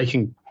and so they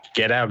can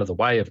get out of the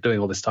way of doing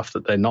all this stuff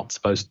that they're not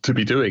supposed to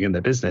be doing in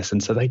their business.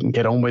 And so they can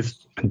get on with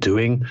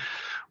doing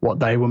what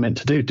they were meant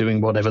to do,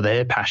 doing whatever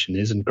their passion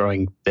is and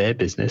growing their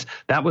business.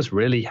 That was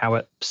really how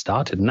it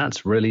started. And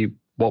that's really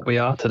what we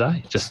are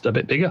today, just a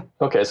bit bigger.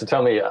 Okay, so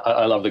tell me,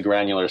 I love the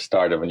granular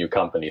start of a new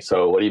company.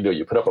 So what do?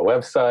 You put up a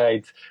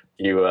website,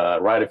 you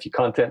write a few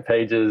content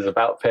pages,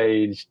 about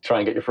page, try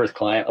and get your first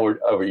client, or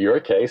over your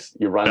case,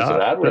 you run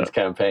some AdWords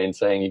campaigns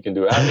saying you can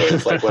do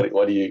AdWords. Like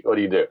what do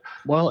you do?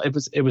 Well,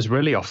 it was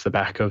really off the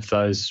back of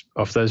those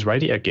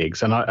radio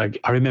gigs. And I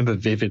remember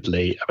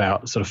vividly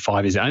about sort of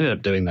 5 years, I ended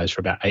up doing those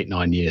for about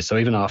 8-9 years. So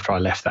even after I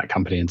left that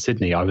company in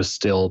Sydney, I was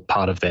still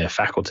part of their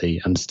faculty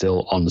and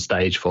still on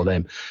stage for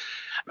them.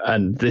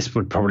 And this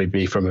would probably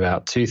be from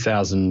about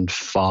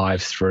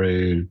 2005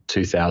 through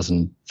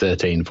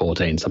 2013,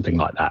 14, something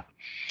like that.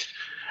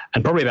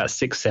 And probably about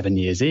 6-7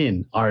 years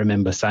in, I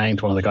remember saying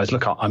to one of the guys,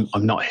 look, I'm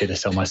not here to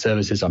sell my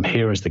services. I'm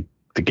here as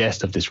the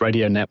guest of this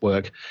radio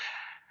network.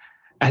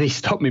 And he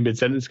stopped me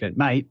mid-sentence going,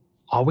 mate,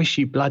 I wish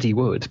you bloody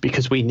would,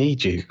 because we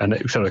need you. And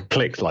it sort of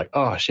clicked like,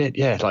 oh, shit,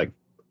 yeah. Like,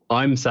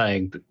 I'm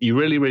saying that you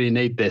really, really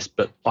need this,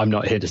 but I'm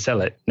not here to sell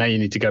it. Now you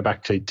need to go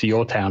back to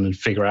your town and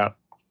figure out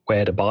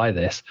where to buy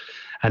this.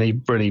 And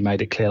he really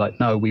made it clear, like,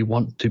 no, we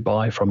want to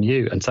buy from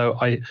you. And so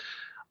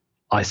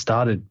I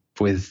started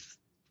with,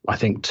 I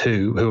think,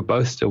 2 who are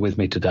both still with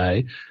me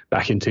today,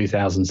 back in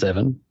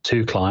 2007,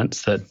 2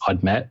 clients that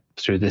I'd met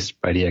through this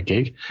radio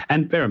gig.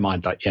 And bear in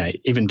mind, like,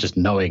 even just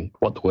knowing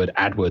what the word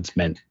AdWords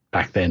meant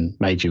back then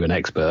made you an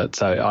expert.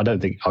 So I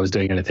don't think I was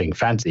doing anything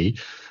fancy,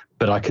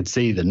 but I could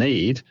see the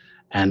need.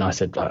 And I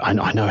said, I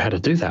know how to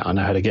do that. I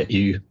know how to get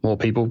you more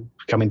people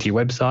coming to your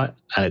website,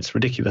 and it's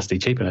ridiculously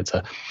cheap. And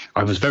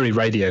I was very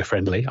radio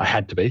friendly. I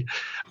had to be,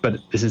 but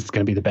this is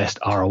going to be the best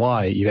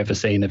ROI you've ever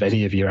seen of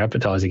any of your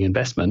advertising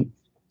investment.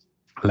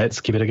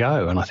 Let's give it a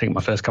go. And I think my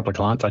first couple of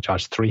clients, I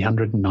charged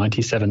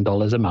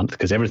 $397 a month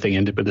because everything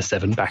ended with a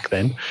 7 back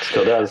then.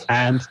 Still does.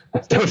 And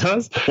still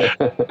does.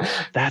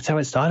 That's how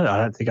it started. I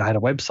don't think I had a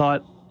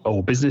website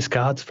or business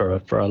cards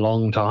for a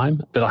long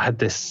time, but I had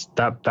this,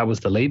 that was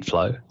the lead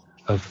flow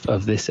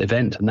of this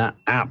event, and that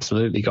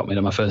absolutely got me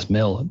to my first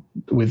mill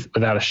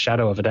without a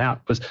shadow of a doubt.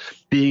 Was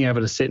being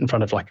able to sit in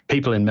front of, like,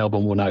 people in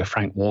Melbourne will know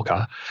Frank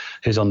Walker,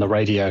 who's on the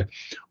radio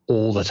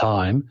all the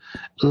time.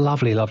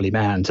 Lovely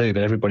man too,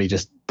 but everybody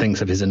just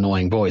thinks of his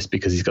annoying voice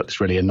because he's got this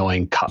really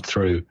annoying cut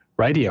through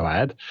radio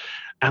ad.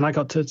 And I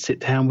got to sit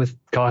down with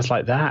guys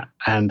like that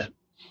and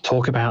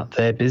talk about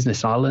their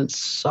business. And I learned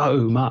so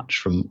much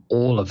from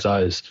all of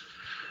those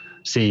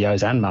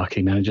CEOs and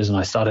marketing managers, and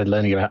I started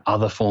learning about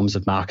other forms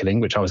of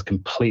marketing, which I was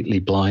completely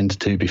blind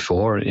to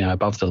before,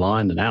 above the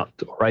line and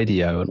outdoor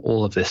radio and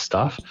all of this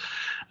stuff.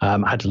 I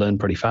had to learn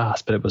pretty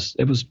fast, but it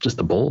was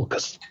just a ball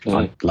because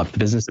I love the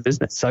business of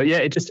business. So yeah,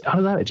 it just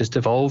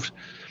evolved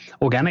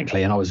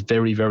organically, and I was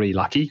very, very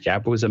lucky.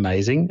 Gab was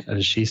amazing,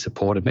 and she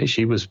supported me.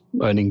 She was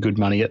earning good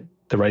money at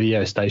the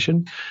radio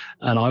station,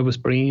 and I was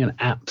bringing in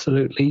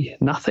absolutely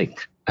nothing.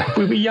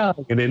 We were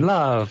young and in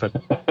love, and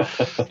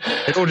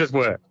it all just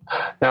worked.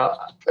 Now,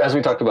 as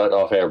we talked about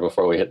off air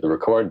before we hit the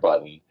record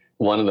button,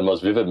 one of the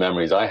most vivid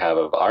memories I have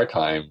of our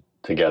time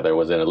together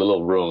was in a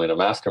little room in a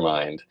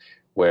mastermind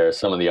where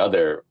some of the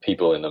other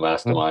people in the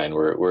mastermind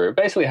were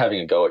basically having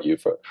a go at you,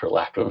 for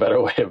lack of a better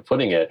way of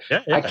putting it.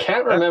 Yeah, I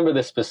can't remember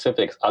the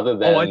specifics other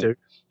than... Oh, I do.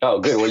 Oh,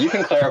 good. Well, you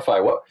can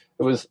clarify.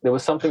 There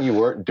was something you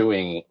weren't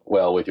doing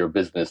well with your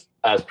business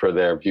as per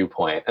their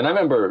viewpoint. And I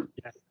remember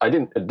I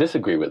didn't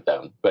disagree with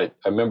them, but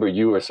I remember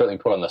you were certainly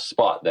put on the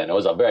spot then. It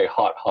was a very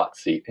hot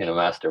seat in a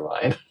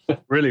mastermind. It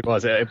really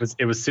was.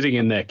 It was sitting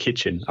in their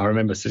kitchen. I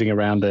remember sitting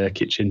around their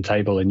kitchen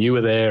table, and you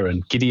were there,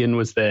 and Gideon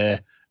was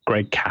there.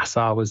 Greg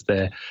Cassar was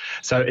there.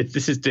 So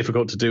this is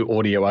difficult to do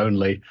audio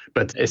only,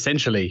 but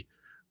essentially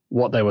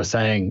what they were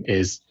saying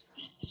is,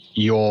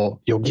 you're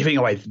giving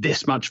away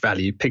this much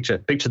value. Picture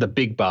the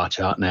big bar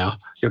chart now.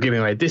 You're giving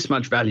away this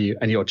much value,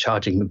 and you're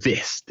charging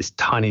this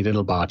tiny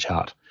little bar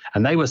chart.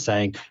 And they were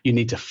saying you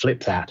need to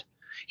flip that.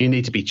 You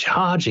need to be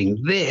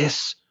charging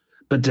this,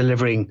 but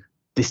delivering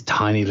this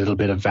tiny little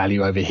bit of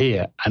value over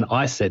here. And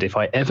I said, if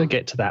I ever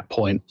get to that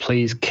point,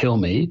 please kill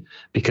me,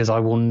 because I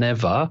will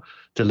never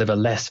deliver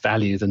less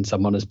value than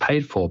someone has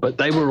paid for. But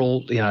they were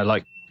all,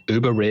 like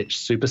uber rich,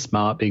 super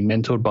smart, being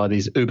mentored by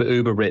these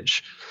uber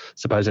rich,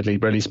 supposedly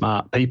really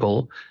smart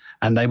people.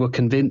 And they were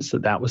convinced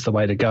that that was the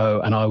way to go.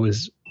 And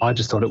I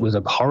just thought it was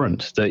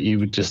abhorrent that you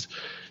would just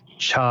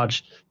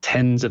charge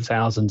tens of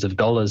thousands of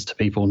dollars to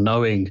people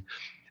knowing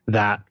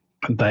that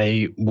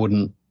they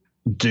wouldn't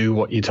do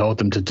what you told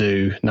them to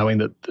do, knowing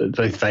that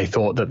they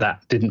thought that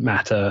didn't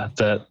matter,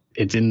 that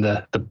it's in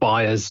the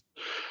buyer's,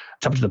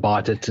 it's up to the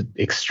buyer to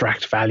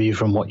extract value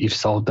from what you've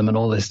sold them and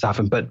all this stuff.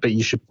 But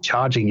you should be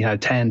charging,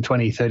 $10,000,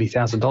 $20,000,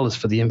 $30,000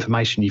 for the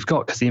information you've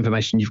got, because the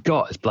information you've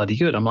got is bloody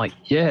good. I'm like,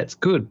 yeah, it's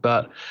good,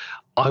 but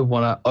I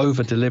want to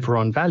over deliver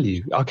on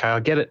value. Okay, I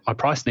get it. My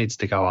price needs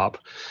to go up,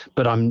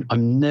 but I'm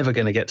never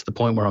going to get to the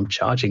point where I'm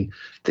charging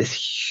this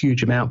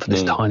huge amount for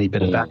this tiny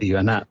bit of value.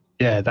 And that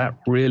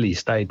really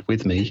stayed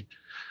with me.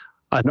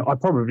 I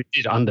probably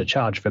did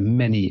undercharge for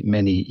many,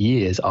 many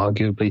years,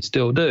 arguably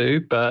still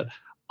do, but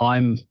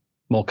I'm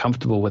more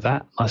comfortable with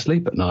that. I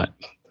sleep at night.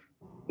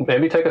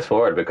 Maybe take us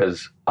forward,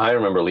 because I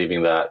remember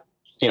leaving that,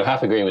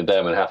 half agreeing with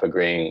them and half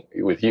agreeing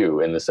with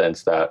you, in the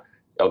sense that,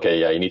 okay,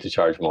 yeah, you need to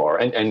charge more.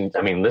 And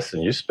I mean,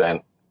 listen, you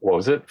spent, what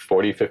was it,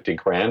 40, 50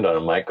 grand on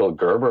a Michael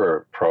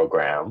Gerber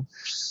program.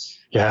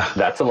 Yeah.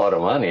 That's a lot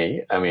of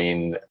money. I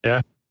mean,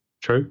 yeah,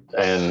 true.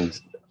 And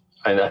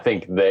I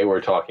think they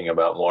were talking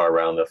about more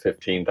around the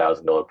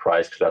 $15,000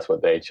 price, because that's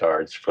what they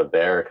charged for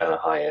their kind of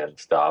high-end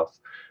stuff.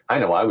 I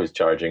know I was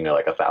charging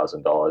like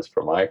 $1,000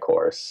 for my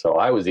course, so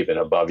I was even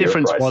above your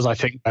price. The difference was, I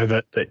think, though,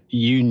 that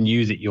you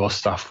knew that your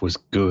stuff was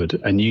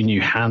good, and you knew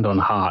hand on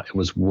heart it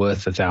was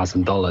worth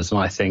 $1,000. And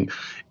I think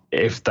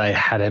if they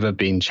had ever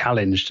been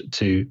challenged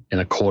to, in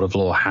a court of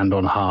law, hand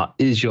on heart,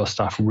 is your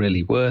stuff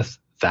really worth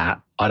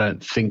that? I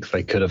don't think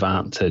they could have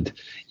answered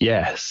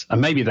yes.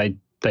 And maybe they'd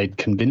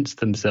convinced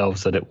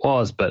themselves that it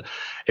was, but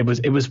it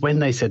was when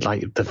they said,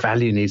 like, the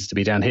value needs to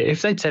be down here.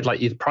 If they'd said, like,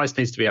 your price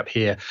needs to be up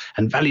here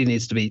and value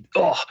needs to be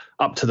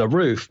up to the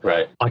roof,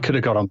 right, I could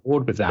have got on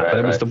board with that. Right, but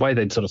it was the way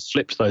they'd sort of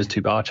flipped those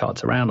two bar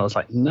charts around. I was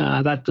like,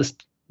 nah,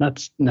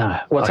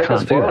 Well, take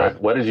us forward.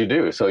 What did you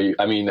do? So,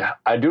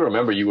 I do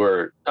remember you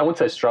were, I wouldn't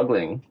say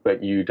struggling,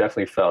 but you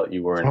definitely felt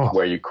you weren't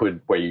where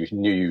you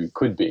knew you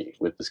could be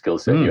with the skill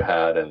set you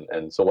had.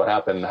 And so what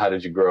happened? How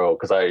did you grow?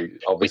 Because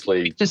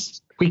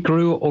we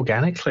grew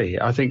organically.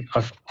 I think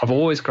I've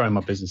always grown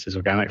my businesses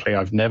organically.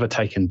 I've never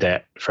taken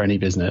debt for any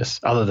business,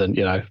 other than,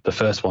 the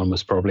first one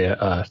was probably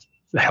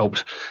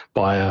helped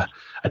by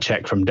a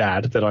check from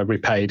Dad that I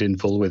repaid in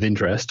full with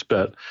interest.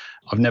 But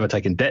I've never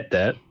taken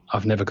debt.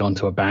 I've never gone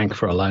to a bank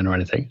for a loan or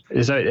anything.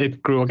 So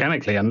it grew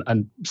organically,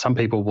 and some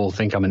people will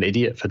think I'm an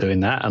idiot for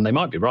doing that, and they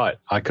might be right.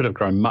 I could have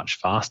grown much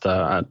faster.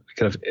 I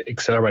could have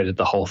accelerated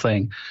the whole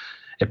thing.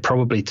 It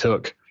probably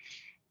took,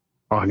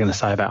 I'm going to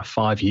say, about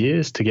 5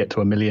 years to get to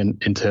 $1 million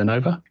in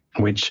turnover,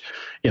 which,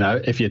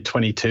 if you're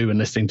 22 and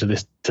listening to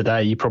this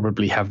today, you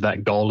probably have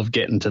that goal of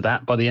getting to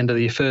that by the end of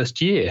your first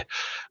year.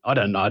 I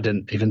don't know. I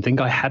didn't even think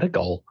I had a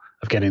goal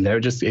of getting there.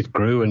 It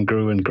grew and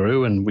grew and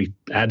grew, and we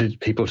added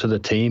people to the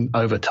team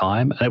over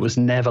time. And it was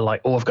never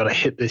like, I've got to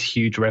hit this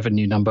huge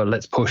revenue number.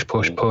 Let's push.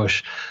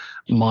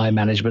 My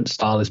management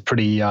style is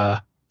pretty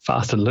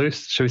fast and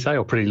loose, should we say,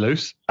 or pretty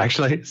loose,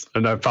 actually. There's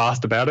no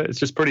fast about it. It's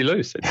just pretty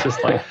loose. It's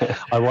just like,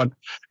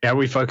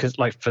 we focused,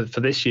 like for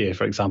this year,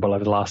 for example,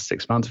 over the last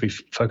 6 months,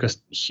 we've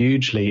focused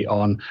hugely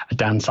on a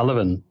Dan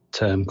Sullivan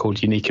term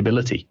called unique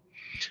ability.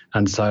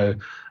 And so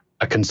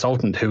a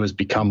consultant who has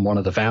become one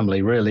of the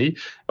family, really,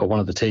 or one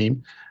of the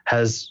team,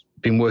 has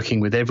been working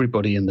with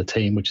everybody in the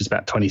team, which is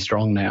about 20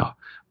 strong now,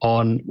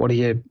 on what are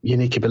your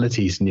unique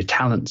abilities and your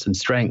talents and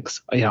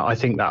strengths. I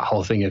think that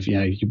whole thing of,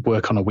 you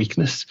work on a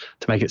weakness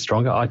to make it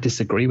stronger, I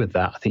disagree with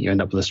that. I think you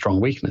end up with a strong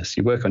weakness.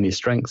 You work on your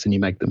strengths and you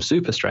make them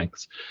super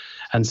strengths.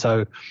 And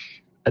so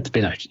it's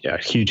been a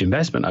huge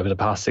investment over the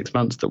past 6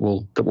 months that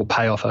will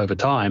pay off over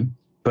time.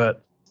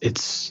 But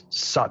it's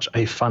such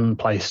a fun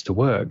place to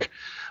work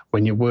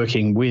when you're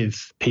working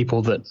with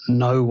people that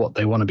know what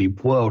they want to be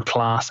world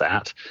class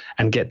at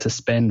and get to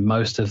spend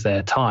most of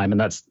their time. And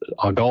that's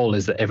our goal,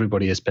 is that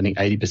everybody is spending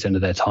 80%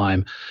 of their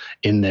time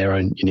in their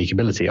own unique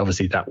ability.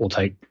 Obviously, that will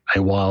take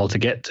a while to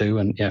get to,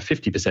 and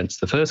 50% is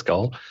the first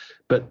goal.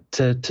 But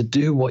to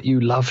do what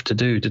you love to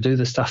do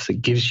the stuff that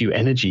gives you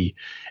energy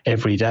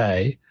every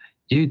day,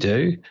 you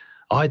do,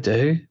 I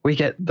do. We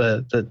get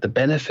the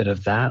benefit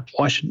of that.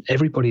 Why shouldn't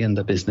everybody in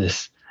the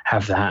business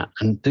have that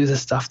and do the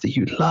stuff that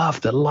you love,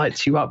 that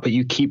lights you up, but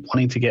you keep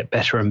wanting to get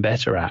better and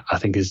better at? I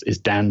think is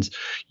Dan's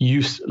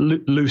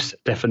loose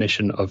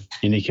definition of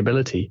unique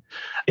ability.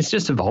 It's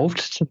just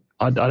evolved.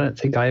 I don't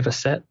think I ever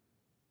set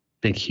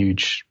big,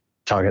 huge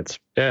targets.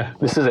 Yeah.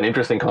 This is an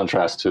interesting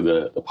contrast to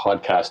the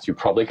podcast you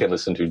probably can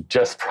listen to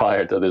just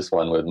prior to this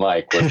one with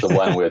Mike, was the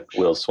one with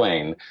Will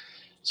Swain.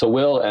 So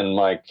Will and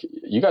Mike,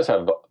 you guys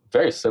have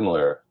very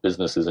similar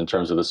businesses in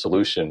terms of the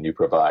solution you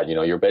provide.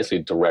 You're basically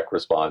direct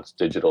response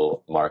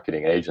digital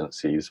marketing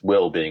agencies,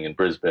 Will being in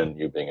Brisbane,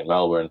 you being in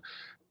Melbourne.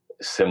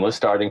 Similar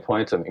starting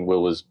points. I mean,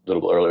 Will was a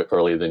little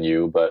earlier than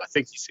you, but I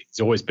think he's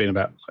always been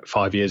about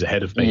 5 years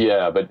ahead of me.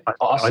 Yeah, but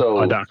also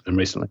I don't know him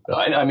recently.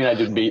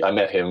 I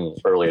met him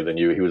earlier than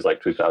you. He was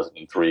like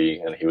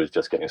 2003, and he was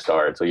just getting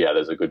started. So yeah,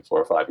 there's a good 4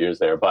 or 5 years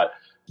there. But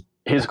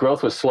his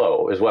growth was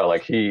slow as well.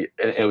 Like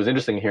it was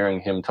interesting hearing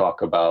him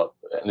talk about,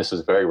 and this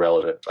is very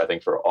relevant, I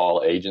think, for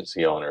all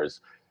agency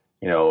owners.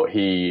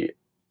 He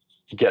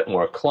get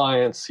more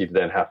clients. He'd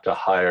then have to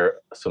hire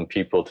some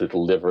people to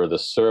deliver the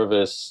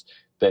service.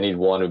 Then he'd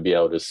want to be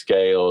able to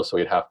scale, so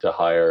he'd have to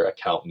hire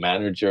account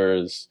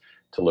managers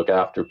to look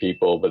after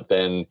people. But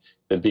then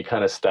there'd be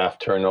kind of staff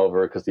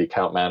turnover because the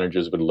account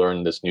managers would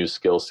learn this new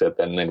skill set,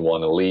 then they'd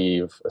want to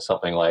leave or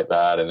something like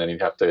that. And then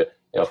he'd have to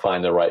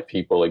find the right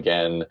people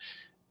again.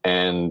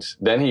 And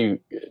then he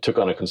took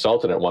on a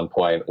consultant at one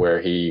point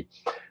where he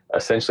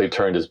essentially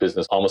turned his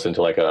business almost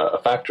into like a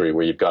factory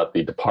where you've got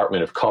the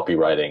department of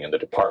copywriting and the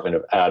department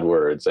of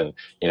AdWords, and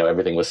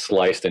everything was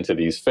sliced into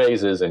these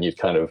phases, and you'd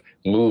kind of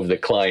move the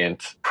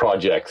client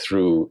project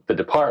through the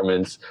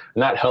departments,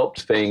 and that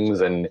helped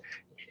things. And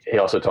he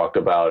also talked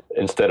about,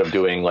 instead of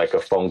doing like a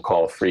phone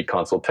call free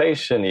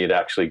consultation, he'd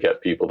actually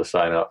get people to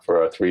sign up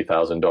for a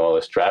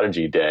 $3,000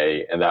 strategy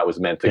day, and that was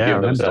meant to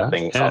give them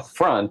something up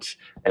front,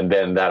 and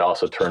then that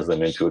also turns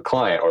them into a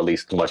client, or at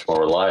least much more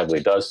reliably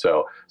does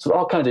so. So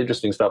all kinds of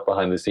interesting stuff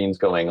behind the scenes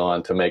going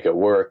on to make it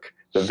work,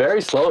 but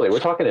very slowly. We're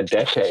talking a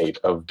decade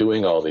of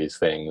doing all these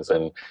things,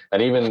 and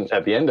even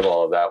at the end of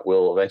all of that,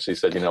 Will eventually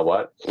said, you know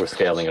what, we're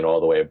scaling it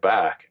all the way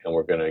back, and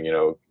we're going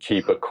to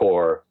keep a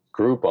core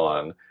group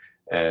on,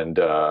 and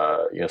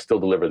still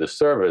deliver the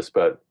service,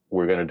 but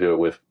we're going to do it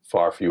with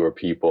far fewer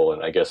people,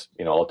 and I guess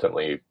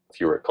ultimately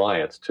fewer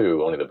clients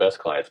too. Only the best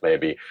clients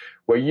maybe.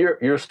 Where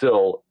you're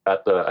still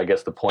at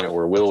the point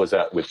where Will was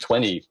at with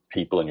 20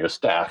 people in your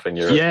staff, and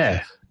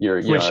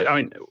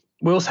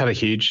Will's had a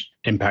huge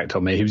impact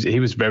on me.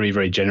 He was very,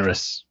 very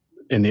generous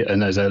in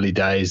those early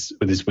days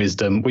with his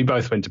wisdom. We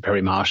both went to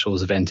Perry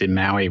Marshall's event in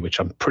Maui, which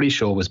I'm pretty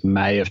sure was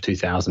May of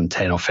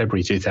 2010 or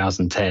February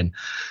 2010.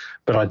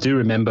 But I do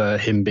remember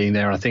him being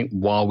there. I think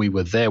while we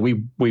were there,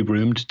 we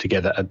roomed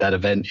together at that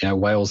event,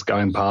 whales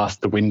going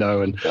past the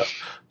window and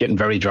getting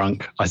very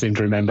drunk. I seem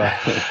to remember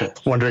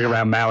wandering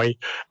around Maui.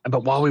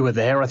 But while we were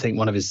there, I think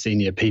one of his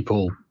senior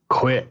people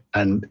quit,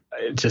 and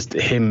just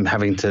him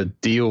having to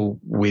deal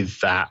with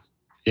that,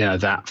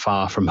 that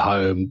far from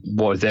home,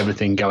 with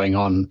everything going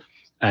on,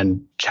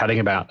 and chatting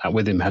about that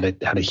with him had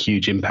a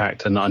huge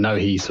impact. And I know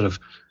he sort of,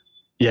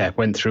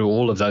 went through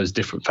all of those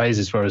different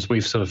phases, whereas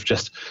we've sort of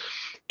just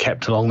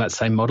kept along that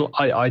same model.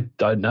 I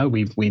don't know.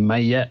 We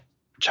may yet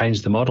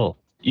change the model.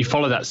 You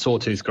follow that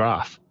sawtooth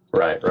graph.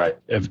 Right.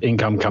 If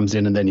income comes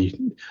in, and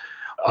then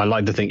I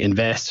like to think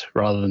invest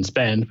rather than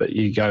spend, but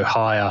you go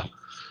hire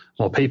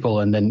more people,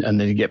 and then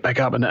you get back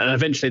up, and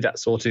eventually that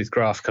sawtooth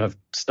graph kind of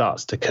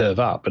starts to curve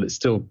up, but it's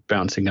still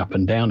bouncing up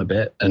and down a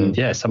bit. And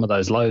some of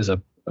those lows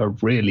are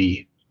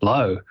really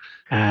low,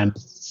 and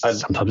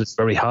sometimes it's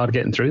very hard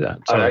getting through that.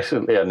 So,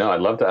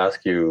 I'd love to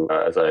ask you,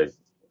 as I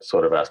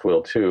sort of asked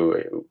Will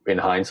too, in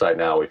hindsight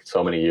now with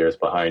so many years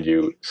behind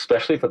you,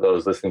 especially for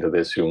those listening to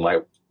this who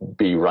might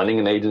be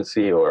running an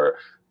agency or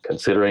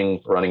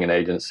considering running an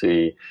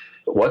agency,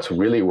 what's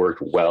really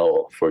worked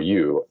well for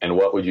you, and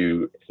what would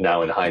you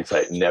now in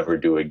hindsight never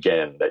do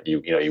again that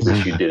you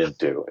wish you didn't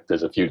do? If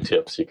there's a few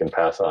tips you can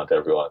pass on to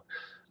everyone.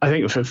 I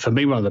think for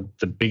me, one of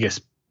the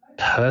biggest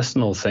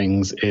personal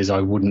things is I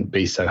wouldn't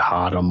be so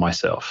hard on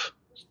myself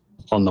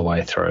on the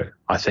way through.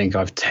 I think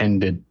I've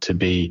tended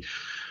to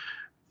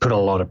put a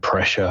lot of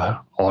pressure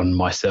on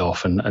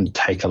myself and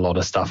take a lot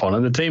of stuff on.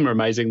 And the team are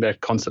amazing. They're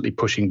constantly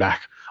pushing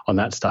back on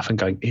that stuff and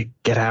going,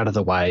 get out of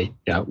the way.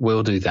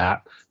 We'll do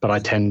that. But I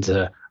tend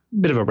to, a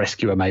bit of a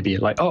rescuer maybe,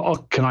 like, oh,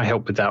 can I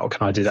help with that? Or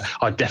can I do that?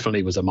 I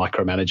definitely was a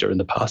micromanager in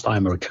the past. Hi,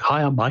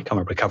 I'm Mike. I'm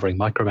a recovering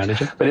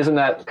micromanager. But isn't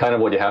that kind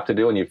of what you have to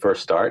do when you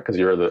first start? Because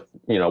you're the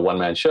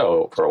one-man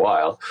show for a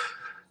while.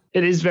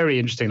 It is very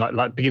interesting.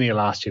 Like beginning of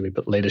last year, we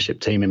put a leadership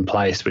team in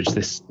place, which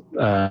this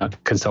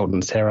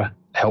consultant, Sarah,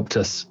 helped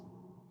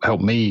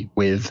me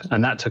with,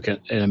 and that took an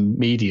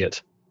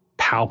immediate,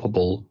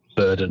 palpable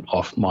burden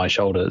off my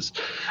shoulders.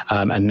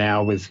 And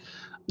now with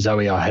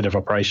Zoe, our head of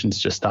operations,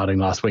 just starting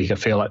last week, I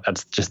feel like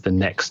that's just the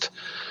next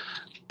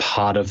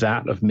part of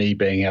that, of me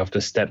being able to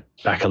step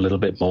back a little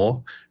bit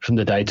more from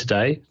the day to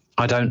day.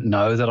 I don't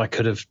know that I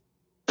could have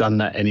done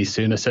that any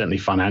sooner. Certainly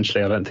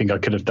financially, I don't think I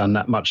could have done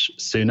that much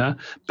sooner,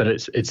 but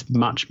it's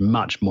much,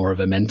 much more of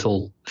a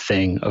mental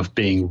thing of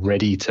being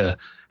ready to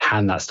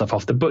hand that stuff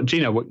off. The book,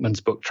 Gino Wickman's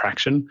book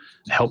Traction,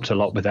 helped a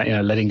lot with that,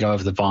 letting go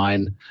of the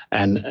vine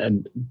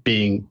and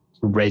being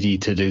ready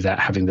to do that,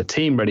 having the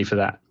team ready for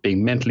that,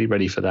 being mentally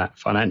ready for that,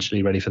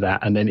 financially ready for that.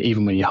 And then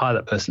even when you hire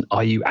that person,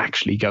 are you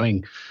actually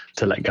going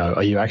to let go?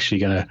 Are you actually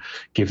going to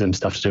give them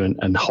stuff to do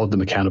and hold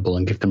them accountable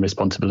and give them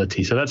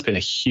responsibility? So that's been a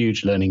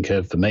huge learning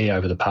curve for me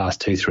over the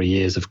past 2-3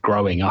 years of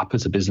growing up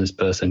as a business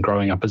person,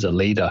 growing up as a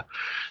leader,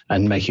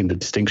 and making the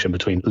distinction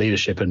between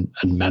leadership and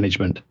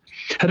management.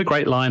 Had a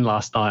great line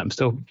last night. I'm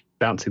still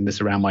bouncing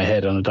this around my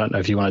head, and I don't know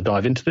if you want to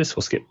dive into this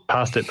or skip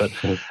past it, but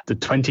the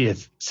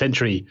 20th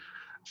century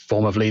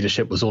form of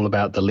leadership was all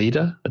about the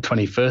leader. The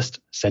 21st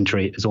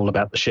century is all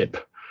about the ship.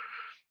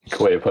 Good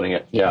way of putting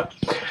it. Yeah.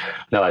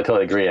 No, I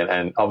totally agree.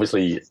 And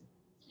obviously,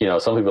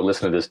 some people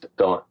listen to this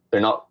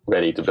they're not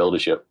ready to build a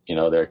ship.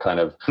 They're kind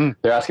of,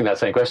 they're asking that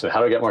same question. How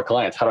do I get more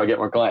clients? How do I get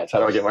more clients? How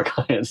do I get more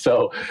clients?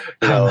 So,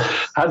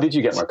 how did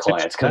you get more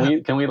clients? Can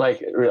we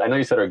I know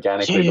you said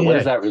organically, but what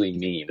does that really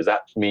mean? Does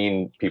that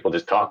mean people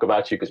just talk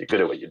about you because you're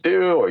good at what you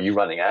do? Or are you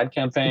running ad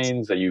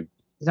campaigns? Are you,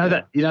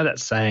 that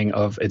saying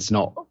of it's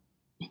not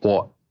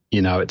what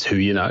you know, it's who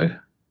you know.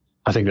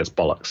 I think that's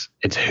bollocks.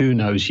 It's who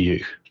knows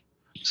you.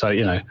 So,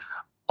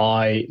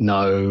 I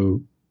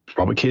know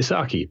Robert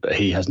Kiyosaki, but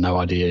he has no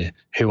idea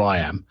who I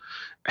am.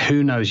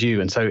 Who knows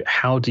you? And so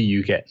how do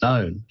you get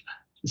known?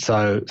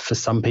 So for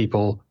some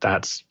people,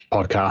 that's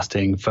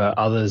podcasting. For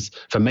others,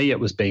 for me, it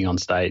was being on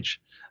stage.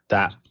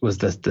 That was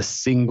the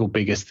single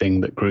biggest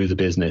thing that grew the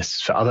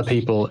business. For other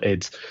people,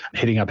 it's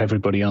hitting up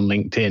everybody on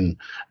LinkedIn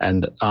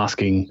and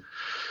asking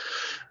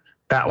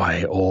that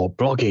way, or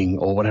blogging,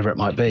 or whatever it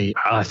might be.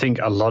 I think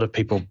a lot of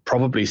people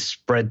probably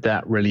spread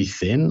that really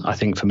thin. I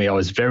think for me, I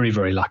was very,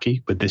 very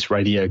lucky with this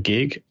radio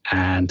gig,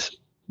 and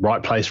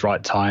right place,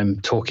 right time,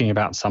 talking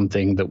about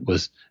something that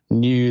was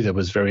new. There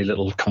was very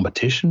little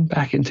competition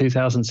back in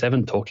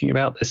 2007 talking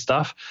about this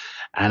stuff,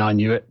 and I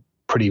knew it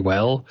pretty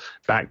well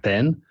back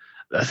then.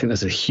 I think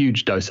there's a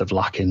huge dose of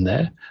luck in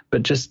there,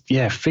 but just,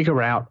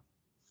 figure out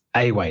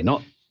a way,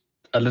 not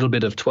a little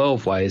bit of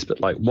 12 ways, but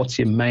like, what's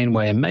your main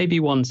way, and maybe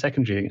one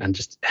secondary, and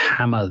just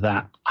hammer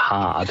that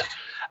hard.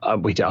 I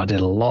did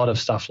a lot of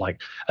stuff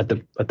like at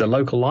the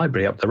local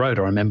library up the road.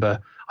 I remember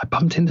I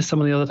bumped into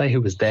someone the other day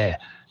who was there.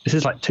 This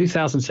is like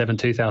 2007,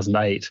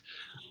 2008.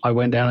 I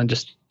went down and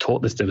just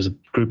taught this. There was a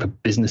group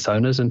of business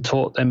owners and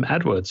taught them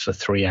AdWords for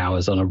 3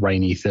 hours on a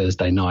rainy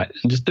Thursday night,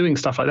 and just doing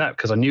stuff like that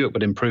because I knew it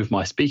would improve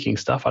my speaking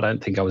stuff. I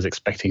don't think I was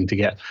expecting to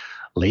get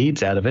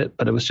leads out of it,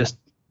 but it was just,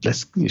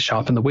 let's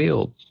sharpen the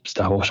wheel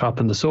stuff, or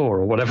sharpen the saw,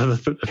 or whatever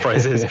the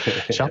phrase is.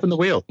 Sharpen the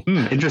wheel.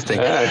 Interesting.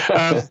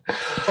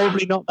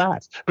 Probably not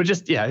that, but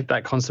just,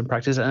 that constant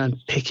practice and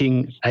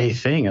picking a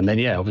thing. And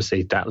then,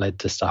 obviously that led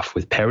to stuff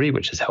with Perry,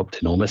 which has helped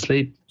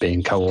enormously,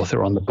 being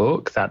co-author on the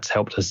book. That's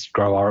helped us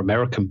grow our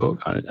American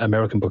book.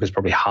 American book is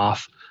probably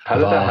half. How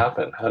did that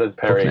happen?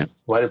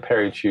 Why did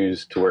Perry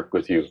choose to work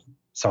with you?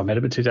 So I met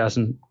him in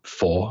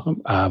 2004,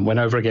 went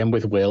over again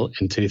with Will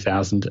in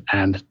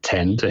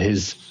 2010 to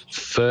his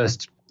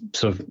first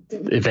sort of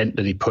event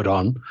that he put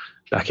on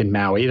back in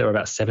Maui. There were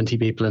about 70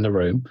 people in the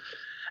room.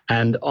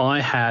 And I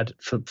had,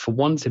 for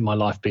once in my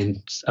life,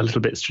 been a little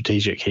bit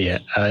strategic here,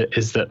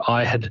 is that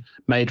I had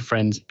made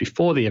friends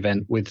before the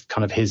event with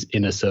kind of his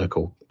inner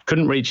circle.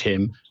 Couldn't reach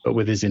him, but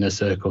with his inner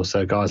circle.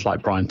 So guys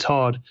like Brian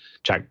Todd,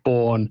 Jack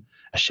Bourne,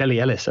 Shelley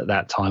Ellis at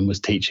that time was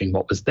teaching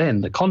what was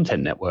then the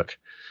Content Network.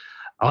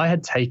 I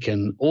had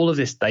taken all of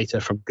this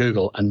data from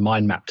Google and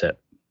mind mapped it.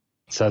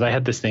 So they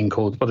had this thing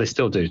called, well, they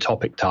still do,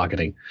 topic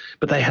targeting,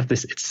 but they have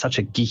this, it's such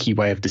a geeky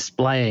way of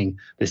displaying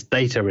this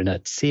data in a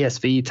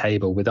CSV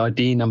table with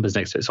ID numbers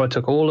next to it. So I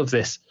took all of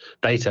this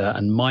data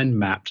and mind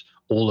mapped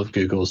all of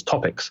Google's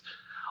topics.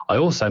 I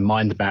also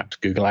mind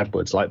mapped Google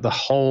AdWords, like the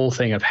whole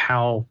thing of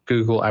how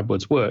Google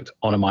AdWords worked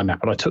on a mind map.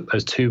 And I took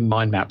those two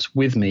mind maps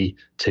with me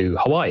to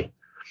Hawaii.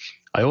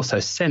 I also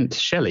sent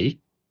Shelley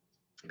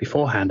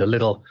beforehand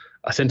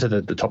I sent her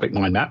the topic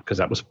mind map because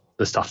that was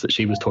the stuff that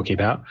she was talking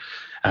about,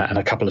 and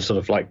a couple of sort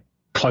of like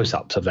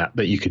close-ups of that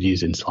you could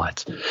use in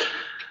slides.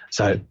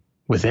 So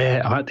we're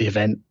there, I'm at the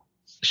event.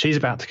 She's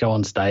about to go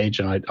on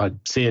stage, and I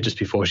see her just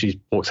before she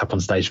walks up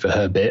on stage for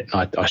her bit.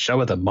 And I show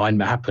her the mind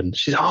map, and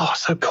she's, oh,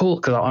 so cool,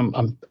 because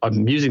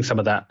I'm using some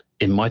of that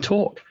in my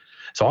talk.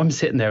 So I'm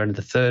sitting there in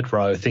the third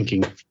row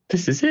thinking,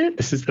 this is it,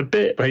 this is the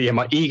bit where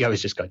my ego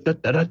is just going, da,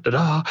 da, da, da,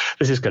 da.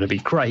 This is going to be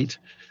great.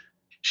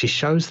 She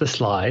shows the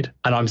slide,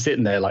 and I'm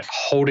sitting there like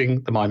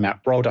holding the mind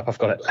map rolled up. I've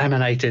got it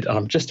laminated, and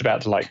I'm just about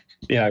to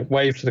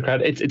wave to the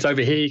crowd. It's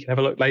over here. You can have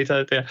a look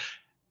later. Yeah.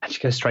 And she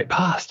goes straight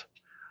past.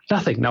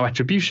 Nothing, no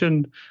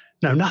attribution,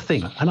 no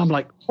nothing. And I'm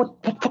like, what?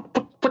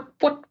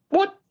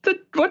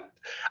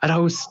 And I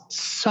was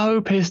so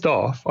pissed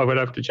off. I went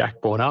over to Jack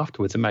Bourne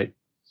afterwards and mate,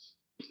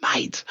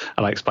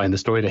 and I explained the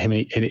story to him.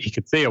 He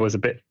could see I was a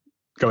bit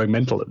going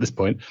mental at this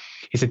point.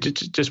 He said,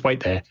 just wait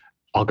there.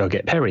 I'll go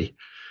get Perry.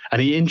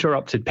 And he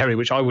interrupted Perry,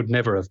 which I would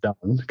never have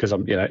done because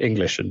I'm,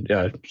 English and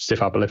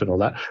stiff upper lip and all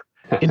that.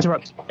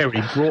 Interrupted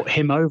Perry, brought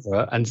him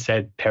over and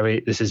said,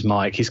 Perry, this is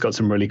Mike. He's got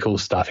some really cool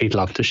stuff. He'd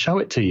love to show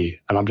it to you.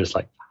 And I'm just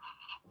like,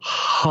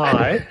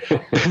 hi.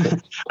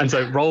 And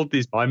so rolled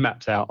these mind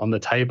maps out on the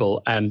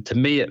table. And to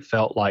me, it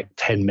felt like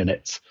 10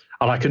 minutes.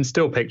 And I can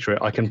still picture it.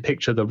 I can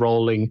picture the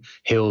rolling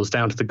hills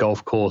down to the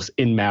golf course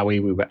in Maui.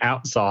 We were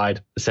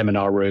outside the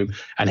seminar room,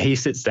 and he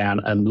sits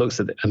down and looks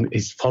at it, and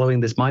he's following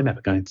this mind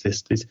map, going,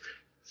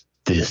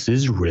 this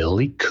is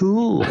really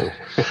cool.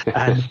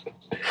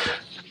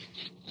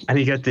 and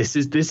he goes, this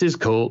is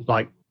cool.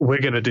 Like,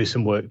 we're going to do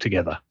some work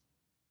together.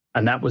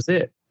 And that was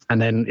it.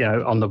 And then,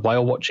 on the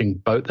whale watching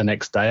boat the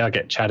next day, I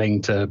get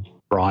chatting to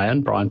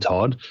Brian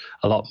Todd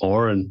a lot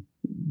more and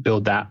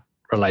build that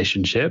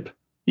relationship.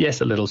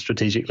 Yes, a little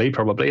strategically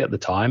probably at the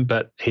time,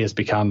 but he has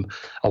become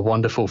a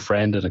wonderful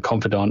friend and a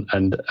confidant,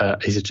 and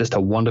he's just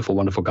a wonderful,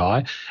 wonderful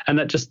guy. And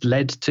that just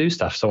led to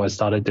stuff. So I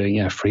started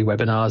doing free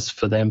webinars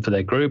for them, for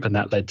their group, and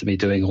that led to me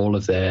doing all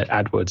of their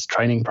AdWords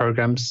training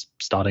programs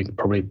starting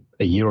probably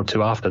a year or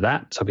two after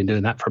that. So I've been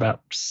doing that for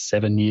about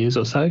 7 years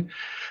or so.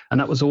 And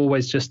that was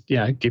always just,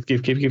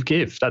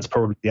 give. That's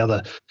probably the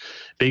other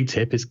big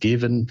tip, is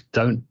give and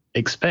don't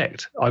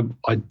expect.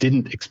 I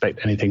didn't expect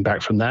anything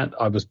back from that.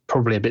 I was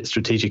probably a bit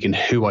strategic in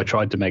who I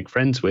tried to make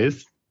friends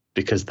with,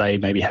 because they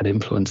maybe had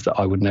influence that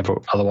I would never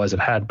otherwise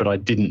have had, but I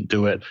didn't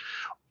do it,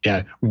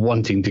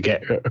 wanting to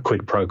get a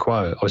quid pro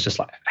quo. I was just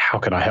like, how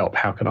can I help?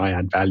 How can I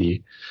add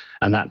value?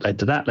 And that led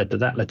to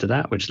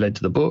that, which led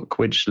to the book,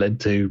 which led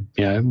to,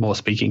 more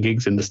speaking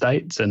gigs in the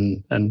States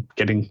and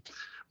getting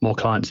more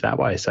clients that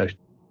way. So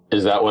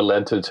is that what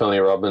led to Tony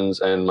Robbins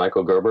and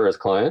Michael Gerber as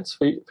clients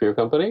for your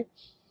company?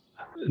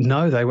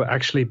 No, they were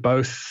actually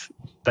both.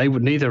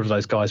 Neither of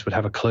those guys would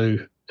have a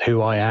clue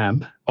who I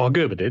am. Or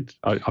Gerber did.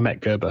 I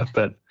met Gerber,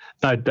 but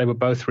no, they were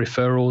both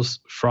referrals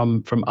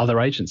from other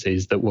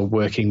agencies that were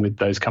working with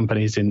those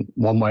companies in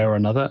one way or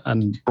another,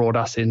 and brought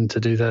us in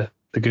to do the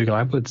Google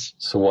AdWords.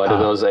 So why did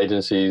those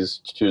agencies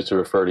choose to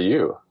refer to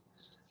you?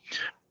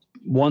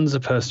 One's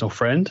a personal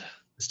friend,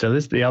 still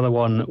is. The other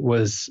one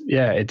was,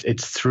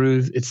 it's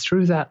through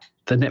that,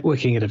 the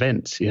networking at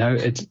events.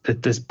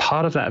 There's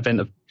part of that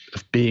event of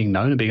being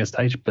known and being on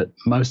stage, but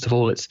most of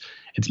all, it's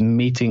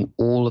meeting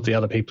all of the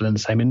other people in the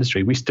same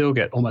industry. We still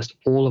get almost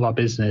all of our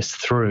business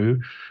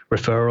through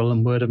referral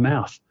and word of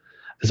mouth.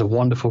 There's a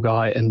wonderful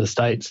guy in the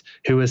States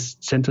who has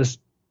sent us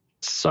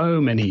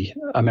so many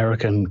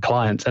American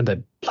clients, and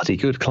they're bloody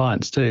good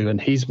clients too.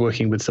 And he's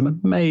working with some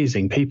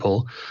amazing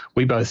people.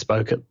 We both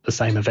spoke at the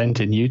same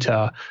event in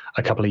Utah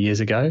a couple of years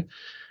ago,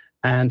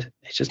 and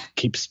he just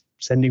keeps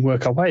sending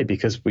work our way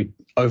because we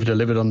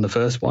over-delivered on the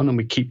first one, and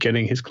we keep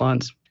getting his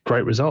clients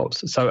great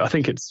results. So I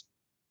think it's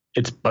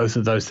both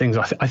of those things.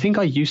 I think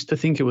I used to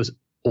think it was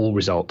all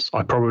results.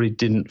 I probably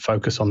didn't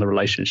focus on the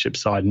relationship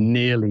side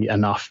nearly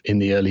enough in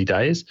the early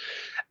days,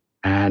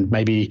 and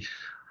maybe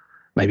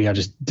I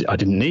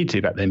didn't need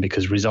to back then,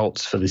 because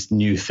results for this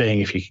new thing,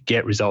 if you could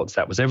get results,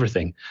 that was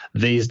everything.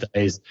 These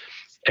days,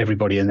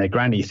 everybody and their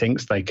granny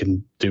thinks they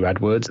can do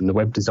AdWords, and the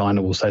web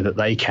designer will say that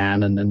they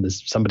can, and then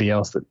there's somebody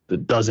else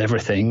that does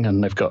everything,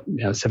 and they've got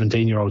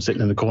 17-year-olds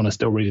sitting in the corner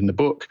still reading the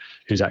book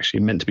who's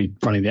actually meant to be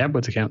running the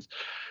AdWords accounts.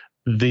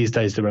 These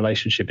days, the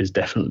relationship is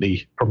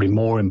definitely probably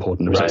more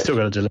important. Right. I've still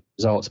got to deliver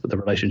results, but the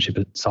relationship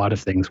side of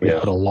things we've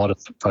put a lot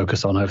of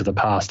focus on over the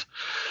past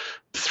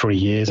 3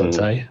 years, I'd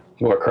say.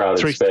 More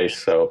crowded space,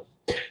 so...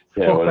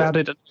 More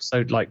crowded, and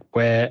also like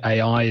where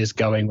AI is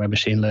going, where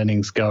machine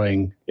learning's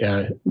going,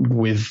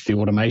 with the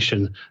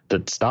automation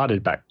that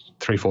started back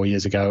 3-4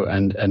 years ago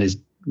and is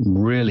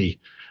really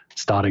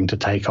starting to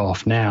take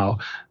off now.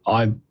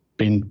 I've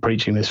been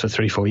preaching this for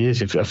 3-4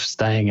 years of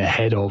staying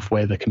ahead of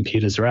where the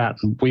computers are at.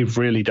 And we've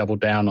really doubled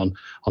down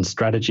on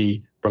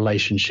strategy,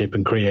 relationship,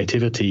 and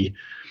creativity,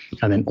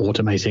 and then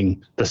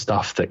automating the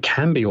stuff that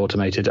can be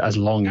automated as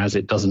long as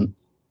it doesn't,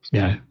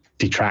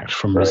 detract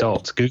from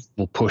results. Google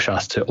will push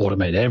us to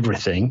automate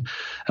everything,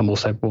 and we'll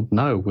say, well,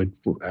 no,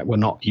 we're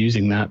not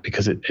using that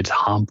because it's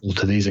harmful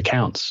to these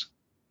accounts.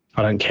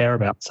 I don't care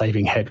about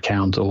saving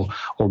headcount or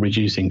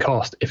reducing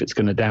cost. If it's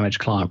going to damage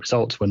client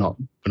results, we're not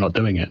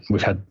doing it.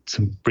 We've had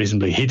some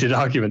reasonably heated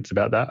arguments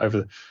about that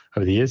over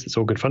the years. It's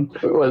all good fun.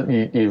 Well,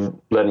 you've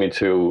led me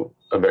to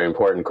a very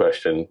important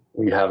question.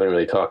 We haven't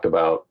really talked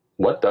about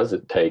what does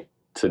it take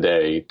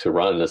today to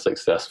run a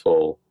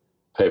successful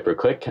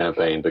pay-per-click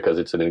campaign, because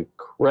it's an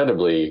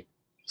incredibly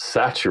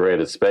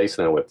saturated space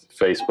now with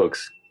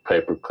Facebook's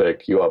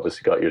pay-per-click. You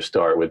obviously got your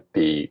start with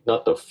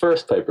not the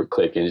first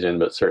pay-per-click engine,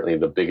 but certainly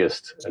the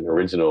biggest and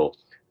original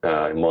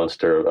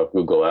monster of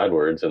Google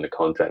AdWords and the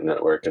content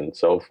network and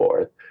so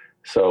forth.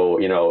 So,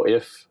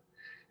 there's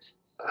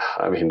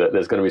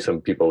going to be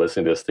some people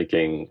listening to this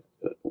thinking,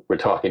 we're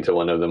talking to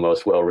one of the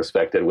most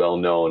well-respected,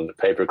 well-known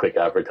pay-per-click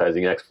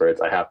advertising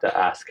experts. I have to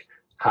ask,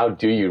 how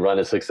do you run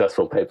a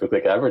successful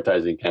pay-per-click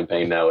advertising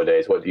campaign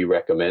nowadays? What do you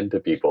recommend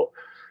to people?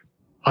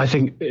 I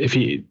think if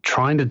you're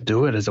trying to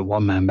do it as a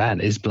one-man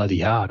band, is bloody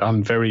hard.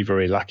 I'm very,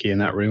 very lucky in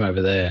that room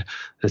over there.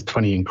 There's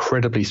 20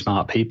 incredibly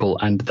smart people.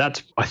 And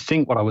that's, I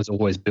think, what I was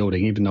always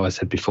building, even though I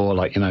said before,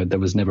 there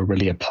was never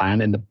really a plan.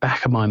 In the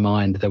back of my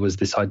mind, there was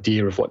this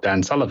idea of what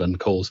Dan Sullivan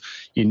calls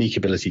unique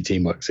ability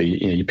teamwork. So,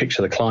 you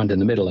picture the client in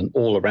the middle, and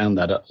all around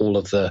that are all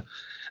of the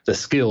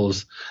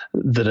skills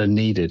that are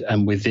needed.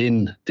 And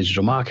within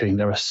digital marketing,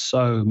 there are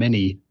so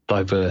many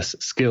diverse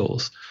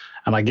skills.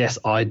 And I guess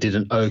I did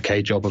an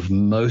okay job of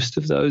most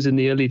of those in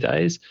the early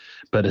days.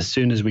 But as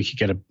soon as we could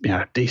get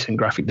a decent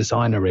graphic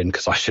designer in,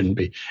 because I shouldn't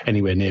be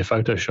anywhere near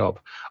Photoshop,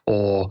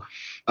 or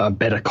a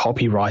better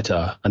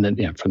copywriter, and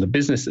then from the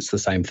business, it's the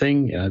same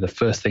thing. The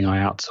first thing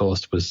I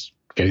outsourced was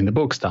getting the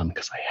books done,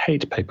 because I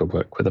hate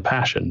paperwork with a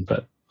passion,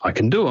 but I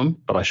can do them,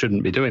 but I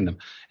shouldn't be doing them.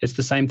 It's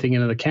the same thing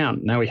in an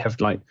account. Now we have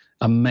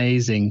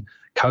amazing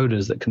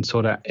coders that can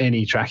sort out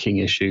any tracking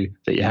issue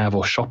that you have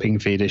or shopping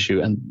feed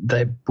issue, and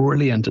they're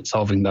brilliant at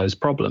solving those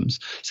problems.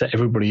 So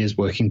everybody is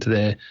working to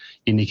their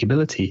unique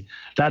ability.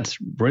 That's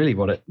really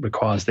what it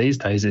requires these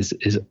days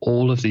is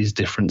all of these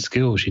different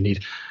skills. You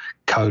need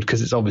code,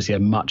 because it's obviously a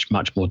much,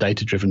 much more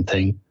data-driven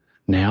thing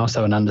now.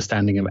 So an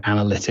understanding of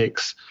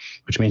analytics,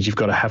 which means you've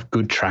got to have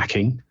good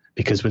tracking,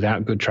 because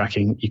without good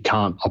tracking, you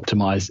can't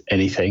optimize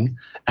anything.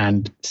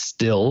 And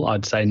still,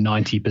 I'd say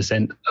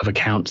 90% of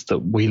accounts that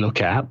we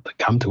look at that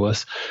come to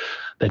us,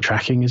 their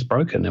tracking is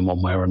broken in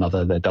one way or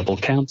another. They're double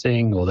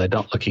counting, or they're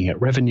not looking at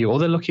revenue, or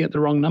they're looking at the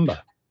wrong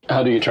number.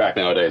 How do you track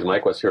nowadays,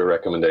 Mike? What's your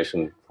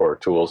recommendation for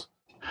tools?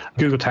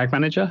 Google Tag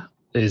Manager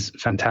is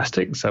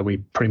fantastic. So we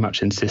pretty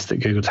much insist that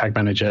Google Tag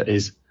Manager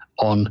is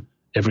on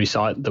every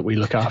site that we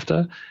look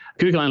after.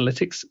 Google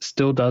Analytics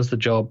still does the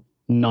job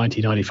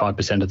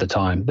 95% of the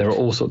time. There are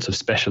all sorts of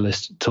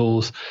specialist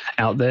tools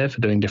out there for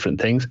doing different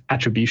things.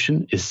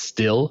 Attribution is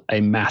still a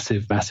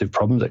massive, massive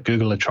problem that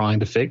Google are trying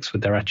to fix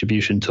with their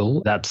attribution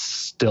tool. That's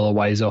still a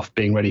ways off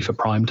being ready for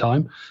prime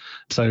time.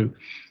 So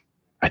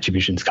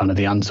attribution is kind of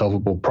the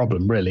unsolvable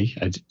problem, really.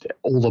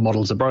 All the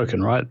models are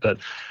broken, right?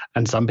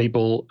 And some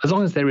people, as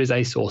long as there is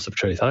a source of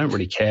truth, I don't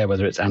really care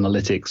whether it's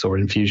analytics or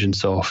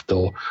Infusionsoft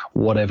or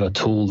whatever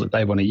tool that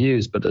they want to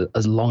use, but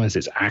as long as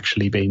it's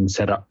actually been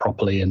set up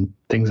properly and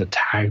things are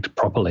tagged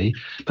properly.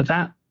 But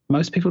that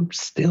most people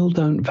still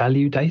don't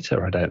value data,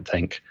 I don't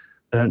think.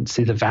 They don't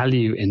see the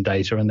value in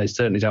data, and they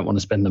certainly don't want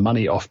to spend the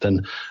money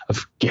often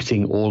of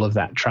getting all of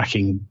that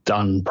tracking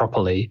done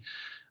properly.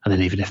 And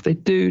then even if they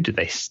do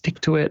they stick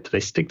to it? Do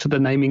they stick to the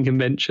naming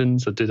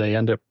conventions, or do they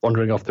end up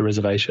wandering off the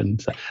reservation?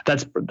 So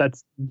that's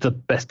the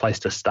best place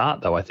to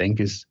start, though, I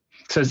think, is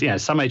so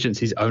some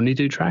agencies only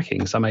do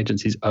tracking. Some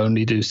agencies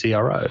only do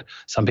CRO.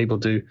 Some people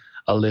do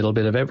a little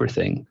bit of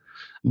everything.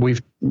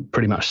 We've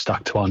pretty much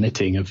stuck to our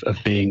knitting of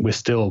being, we're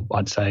still,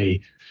 I'd say,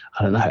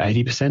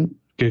 80%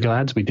 Google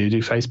Ads. We do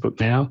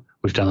Facebook now.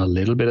 We've done a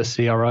little bit of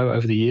CRO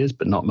over the years,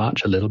 but not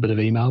much. A little bit of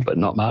email, but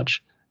not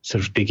much.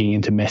 Sort of digging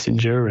into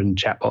Messenger and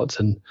chatbots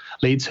and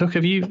LeadsHook.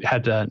 Have you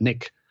had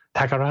Nick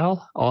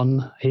Takaral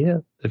on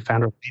here, the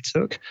founder of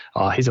LeadsHook?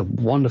 He's a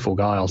wonderful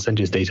guy. I'll send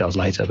you his details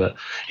later, but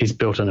he's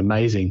built an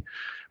amazing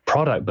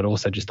product, but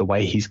also just the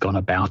way he's gone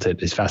about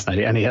it is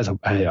fascinating. And he has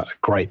a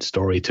great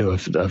story too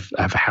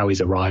of how he's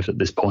arrived at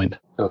this point.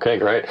 Okay,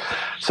 great.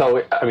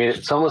 So, I mean,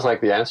 it's almost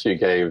like the answer you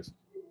gave,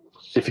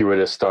 if you were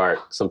to start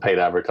some paid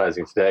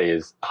advertising today,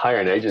 is hire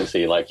an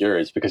agency like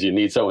yours, because you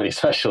need so many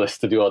specialists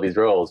to do all these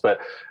roles. But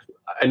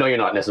I know you're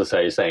not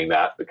necessarily saying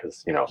that,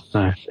 because, no.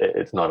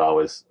 It's not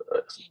always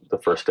the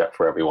first step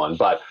for everyone.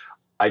 But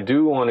I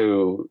do want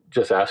to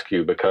just ask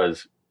you,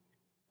 because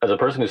as a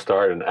person who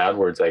started an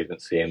AdWords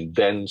agency and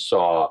then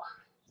saw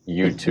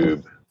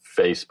YouTube,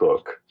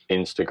 Facebook,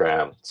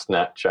 Instagram,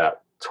 Snapchat,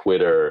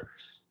 Twitter,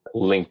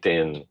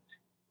 LinkedIn,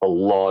 a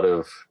lot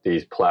of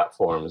these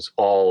platforms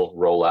all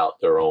roll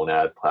out their own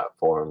ad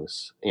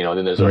platforms.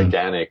 Then there's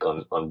organic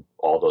on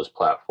all those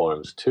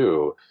platforms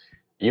too.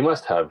 You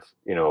must have,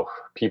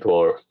 people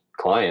or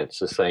clients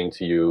just saying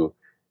to you,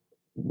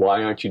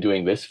 why aren't you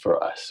doing this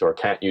for us? Or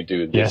can't you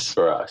do this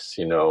for us?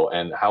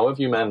 And how have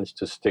you managed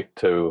to stick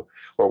to,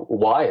 or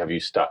why have you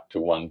stuck to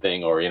one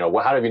thing? Or,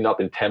 how have you not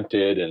been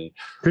tempted? And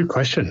good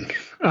question.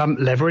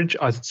 Leverage,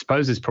 I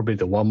suppose, is probably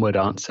the one word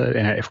answer.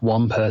 If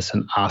one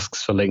person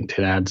asks for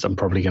LinkedIn ads, I'm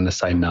probably going to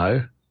say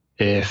no.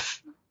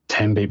 If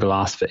 10 people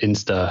ask for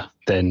Insta,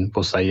 then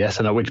we'll say yes.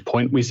 And at which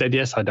point we said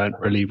yes, I don't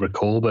really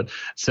recall, but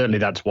certainly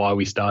that's why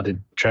we started.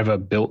 Trevor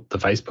built the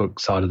Facebook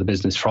side of the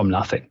business from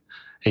nothing.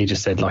 He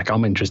just said,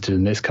 I'm interested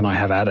in this. Can I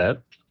have at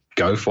it?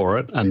 Go for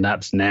it. And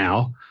that's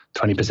now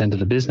 20% of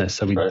the business.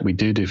 So we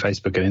do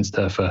Facebook and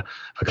Insta for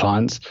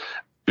clients,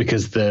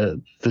 because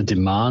the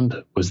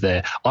demand was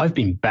there. I've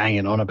been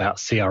banging on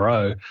about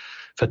CRO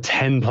for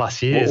 10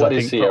 plus years. What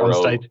is CRO? On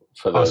stage.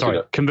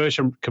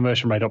 Conversion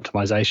rate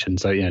optimization.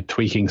 So,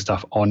 tweaking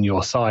stuff on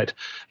your site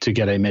to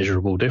get a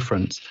measurable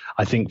difference.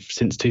 I think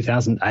since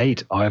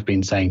 2008, I have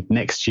been saying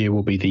next year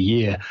will be the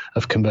year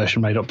of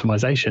conversion rate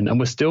optimization. And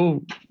we're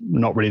still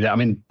not really there. I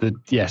mean, the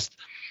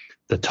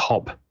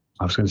top,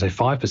 I was going to say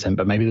 5%,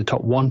 but maybe the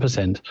top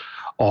 1%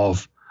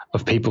 of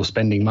people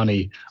spending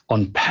money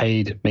on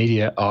paid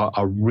media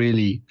are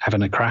really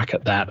having a crack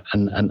at that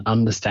and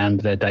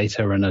understand their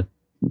data and are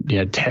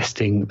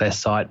testing their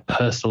site,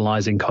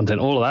 personalizing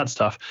content, all of that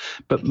stuff.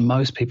 But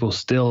most people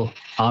still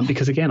aren't,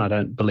 because again, I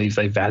don't believe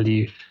they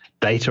value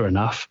data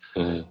enough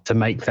to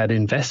make that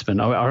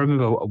investment. I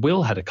remember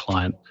Will had a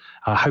client,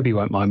 I hope he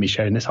won't mind me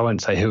sharing this, I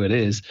won't say who it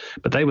is,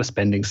 but they were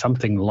spending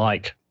something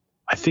like,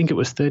 I think it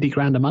was 30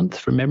 grand a month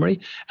from memory,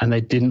 and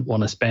they didn't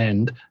want to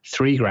spend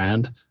 3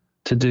 grand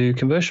to do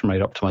conversion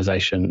rate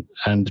optimization,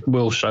 and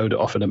Will showed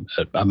offered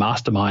a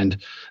mastermind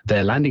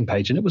their landing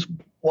page, and it was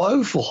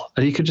woeful.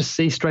 And you could just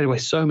see straight away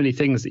so many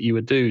things that you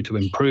would do to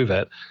improve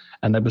it,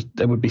 and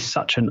there would be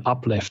such an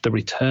uplift. The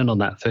return on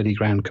that 30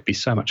 grand could be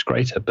so much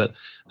greater, but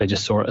they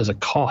just saw it as a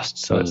cost.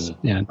 So it's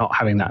not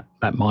having that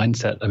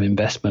mindset of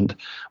investment,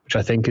 which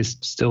I think is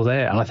still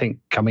there. And I think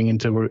coming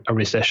into a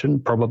recession,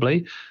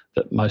 probably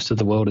that most of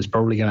the world is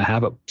probably going to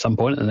have at some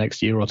point in the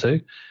next year or two,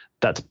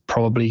 that's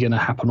probably going to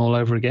happen all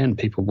over again.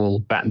 People will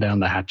batten down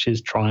the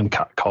hatches, try and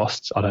cut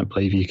costs. I don't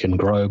believe you can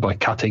grow by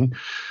cutting.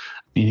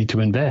 You need to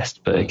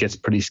invest, but it gets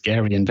pretty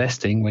scary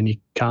investing when you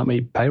can't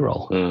meet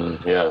payroll.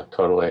 Yeah,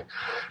 totally.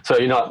 So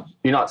you're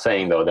not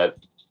saying though that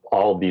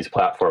all these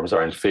platforms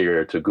are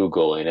inferior to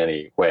Google in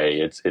any way.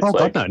 It's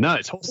like God, no,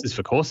 it's horses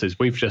for courses.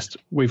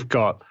 We've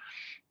got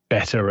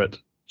better at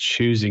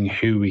choosing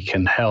who we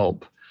can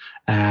help,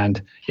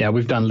 and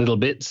we've done little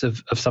bits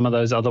of some of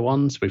those other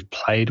ones. We've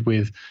played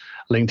with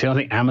LinkedIn. I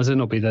think Amazon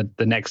will be the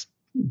next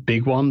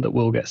big one that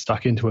will get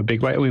stuck into a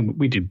big way. I mean,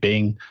 we do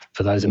Bing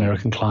for those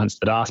American clients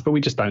that ask, but we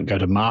just don't go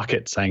to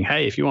market saying,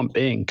 hey, if you want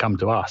Bing, come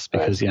to us,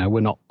 because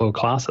we're not world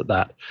class at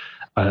that.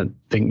 I don't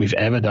think we've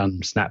ever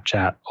done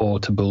Snapchat or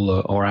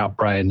Taboola or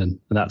Outbrain and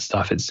that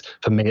stuff.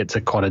 For me, it's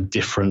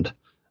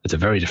a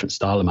very different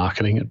style of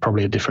marketing and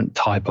probably a different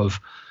type of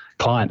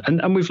client.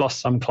 And we've lost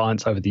some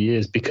clients over the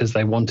years because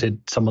they wanted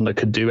someone that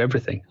could do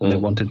everything. And they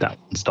wanted that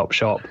one-stop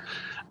shop.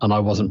 And I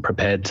wasn't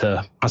prepared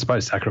to, I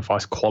suppose,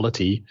 sacrifice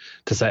quality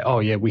to say, oh,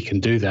 yeah, we can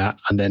do that.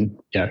 And then,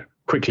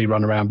 quickly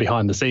run around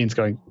behind the scenes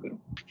going,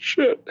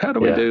 shit, how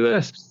do we do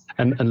this?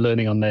 And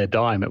learning on their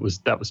dime. That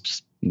was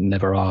just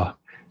never our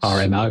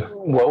MO.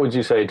 What would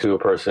you say to a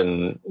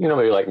person,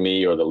 maybe like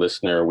me or the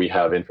listener, we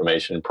have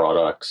information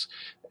products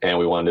and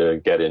we want to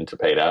get into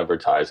paid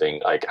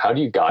advertising. Like, how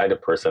do you guide a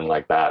person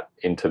like that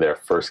into their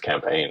first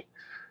campaign?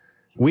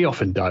 We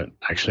often don't,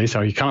 actually.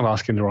 So you're kind of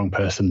asking the wrong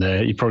person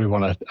there. You probably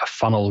want a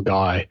funnel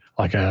guy,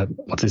 like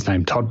what's his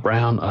name, Todd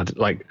Brown.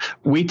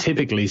 We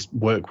typically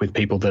work with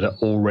people that are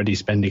already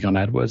spending on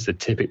AdWords. They're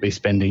typically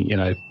spending,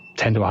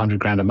 10 to 100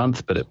 grand a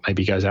month, but it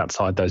maybe goes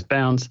outside those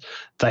bounds.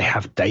 They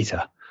have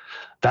data.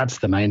 That's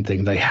the main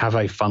thing. They have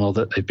a funnel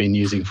that they've been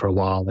using for a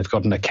while. They've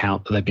got an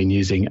account that they've been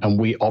using, and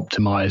we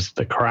optimize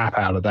the crap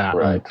out of that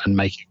and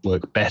make it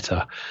work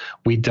better.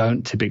 We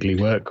don't typically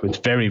work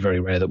with, very, very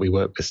rare that we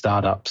work with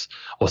startups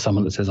or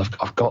someone that says,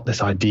 I've got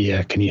this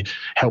idea. Can you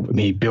help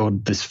me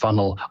build this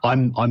funnel?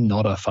 I'm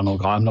not a funnel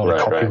guy. I'm not a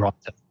copywriter.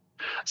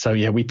 So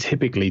we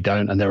typically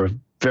don't. And there are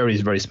very,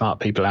 very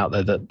smart people out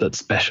there that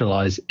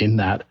specialize in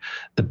that.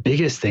 The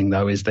biggest thing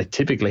though is they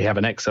typically have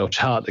an Excel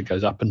chart that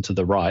goes up and to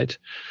the right,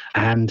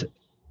 and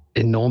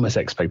enormous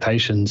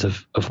expectations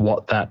of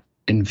what that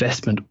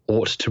investment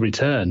ought to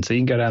return. So you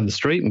can go down the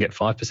street and get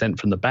 5%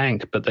 from the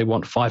bank, but they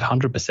want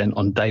 500%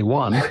 on day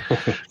one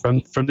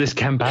from this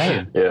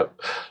campaign. Yeah.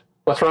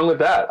 What's wrong with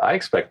that? I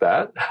expect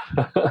that.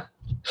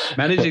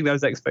 Managing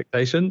those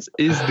expectations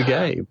is the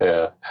game.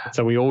 Yeah.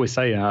 So we always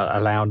say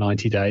allow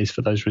 90 days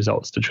for those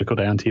results to trickle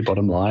down to your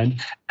bottom line.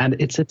 And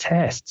it's a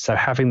test. So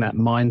having that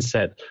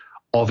mindset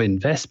of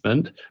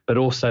investment, but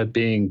also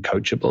being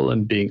coachable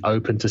and being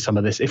open to some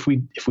of this. If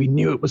we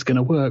knew it was going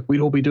to work,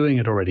 we'd all be doing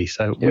it already.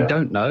 So we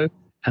don't know,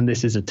 and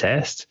this is a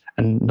test,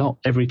 and not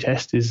every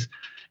test is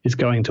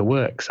going to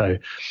work. So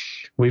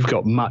we've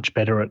got much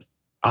better at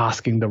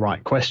asking the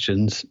right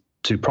questions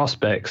to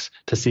prospects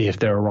to see if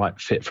they're a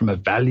right fit from a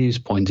values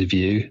point of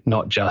view,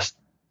 not just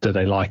do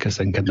they like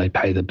us and can they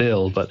pay the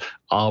bill, but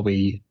are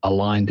we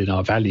aligned in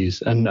our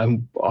values? And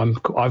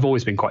I've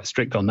always been quite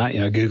strict on that.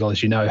 Google,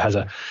 as you know, has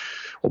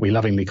what we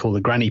lovingly call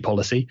the granny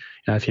policy.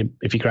 If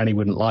your granny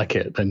wouldn't like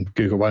it, then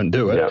Google won't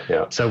do it.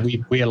 Yeah. So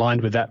we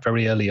aligned with that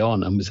very early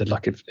on, and we said,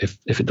 like, if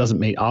it doesn't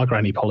meet our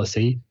granny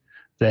policy,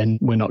 then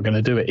we're not going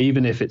to do it.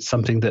 Even if it's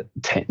something that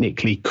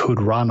technically could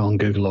run on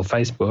Google or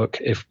Facebook,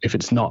 if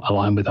it's not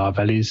aligned with our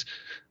values,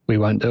 we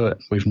won't do it.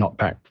 We've knocked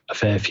back a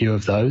fair few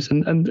of those.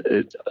 And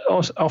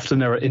often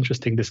there are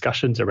interesting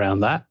discussions around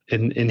that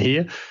in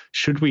here.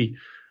 Should we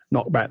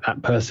knock back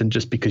that person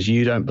just because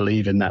you don't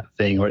believe in that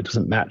thing or it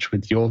doesn't match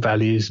with your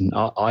values? And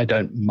I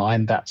don't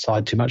mind that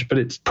side too much, but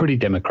it's pretty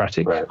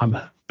democratic. Right. I'm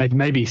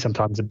maybe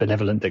sometimes a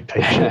benevolent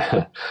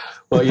dictatorship.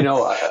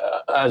 Well,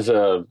 as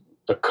a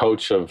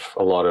coach of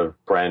a lot of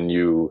brand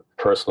new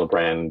personal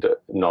brand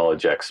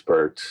knowledge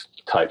expert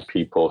type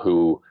people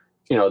who,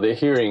 they're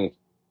hearing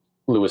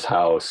Lewis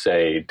Howe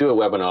say, do a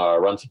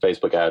webinar, run some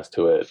Facebook ads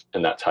to it,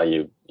 and that's how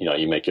you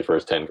make your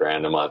first 10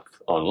 grand a month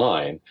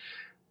online.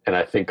 And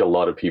I think a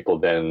lot of people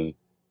then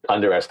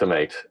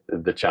underestimate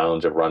the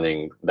challenge of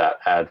running that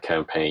ad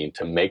campaign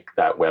to make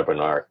that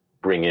webinar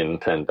bring in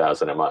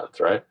 10,000 a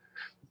month, right?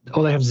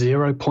 Or they have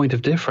 0 point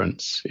of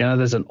difference.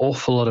 There's an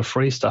awful lot of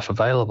free stuff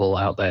available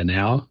out there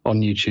now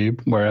on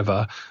YouTube,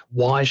 wherever.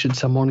 Why should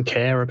someone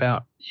care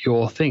about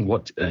your thing?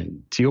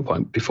 To your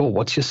point before,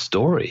 what's your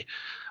story?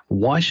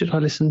 Why should I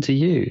listen to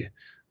you?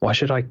 Why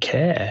should I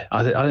care?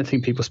 I don't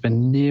think people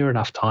spend near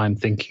enough time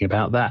thinking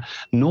about that,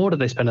 nor do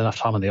they spend enough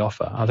time on the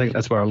offer. I think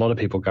that's where a lot of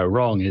people go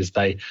wrong, is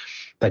they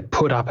They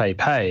put up a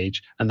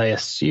page and they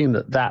assume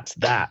that that's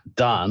that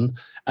done.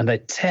 And they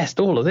test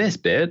all of this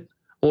bit,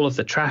 all of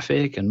the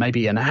traffic and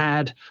maybe an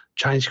ad,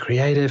 change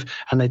creative,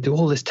 and they do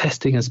all this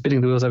testing and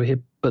spinning the wheels over here.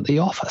 But the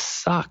offer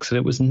sucks and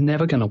it was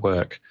never going to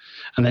work.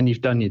 And then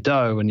you've done your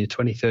dough and you're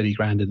 20, 30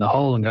 grand in the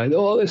hole and go,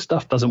 oh, this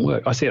stuff doesn't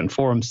work. I see it in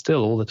forums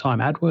still all the time.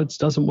 AdWords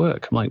doesn't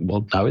work. I'm like,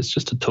 well, no, it's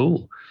just a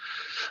tool.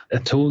 A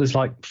tool is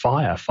like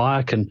fire.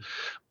 Fire can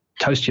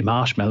toast your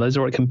marshmallows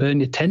or it can burn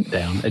your tent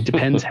down. It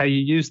depends how you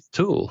use the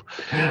tool.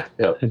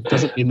 Yep. It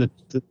doesn't mean that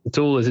the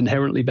tool is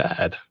inherently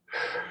bad.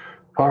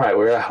 All right,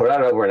 we're at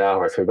over an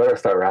hour, so we better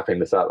start wrapping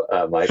this up,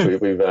 Mike.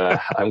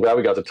 I'm glad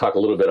we got to talk a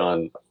little bit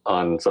on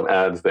some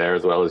ads there,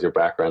 as well as your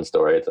background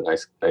story. It's a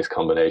nice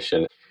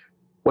combination.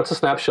 What's a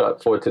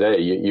snapshot for today?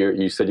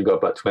 You said you got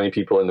about 20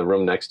 people in the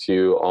room next to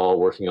you, all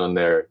working on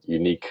their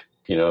unique,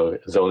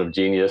 zone of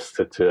genius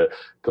to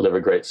deliver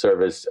great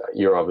service.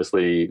 You're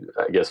obviously,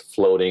 I guess,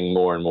 floating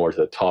more and more to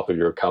the top of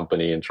your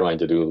company and trying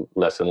to do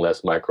less and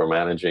less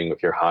micromanaging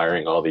if you're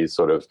hiring all these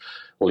sort of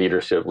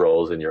leadership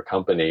roles in your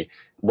company.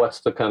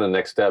 What's the kind of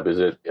next step? Is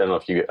it, I know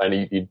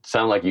you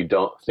sound like you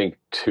don't think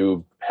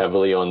too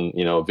heavily on,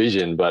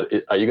 vision, but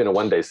are you going to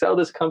one day sell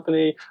this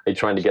company? Are you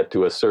trying to get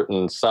to a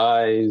certain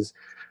size?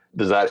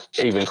 Does that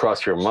even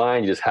cross your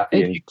mind? You're just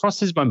happy? It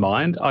crosses my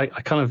mind. I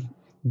kind of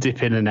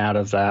dip in and out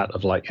of that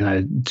of like,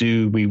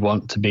 do we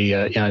want to be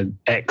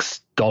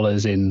X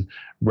dollars in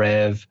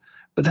rev?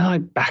 But then I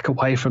back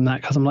away from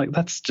that because I'm like,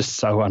 that's just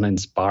so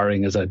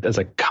uninspiring as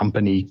a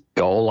company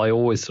goal. I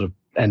always sort of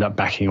end up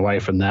backing away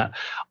from that.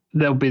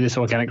 There'll be this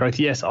organic growth.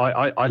 Yes,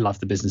 I love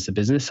the business of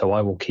business, so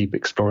I will keep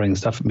exploring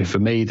stuff. I mean, for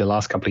me, the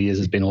last couple of years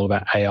has been all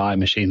about AI,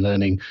 machine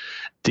learning,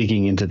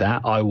 digging into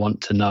that. I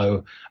want to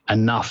know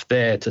enough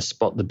there to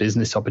spot the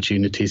business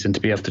opportunities and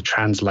to be able to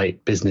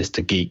translate business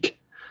to geek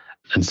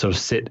and sort of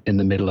sit in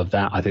the middle of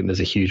that. I think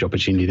there's a huge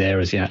opportunity there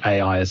as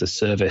AI as a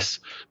service,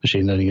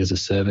 machine learning as a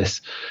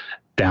service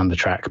down the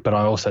track. But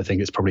I also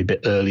think it's probably a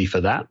bit early for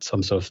that. So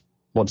I'm sort of,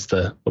 what's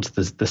the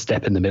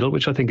step in the middle,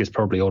 which I think is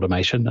probably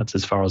automation. That's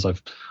as far as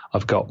I've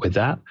got with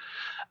that.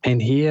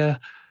 And here,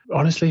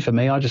 honestly, for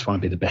me, I just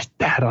want to be the best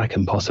dad I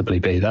can possibly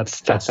be.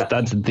 That's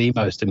the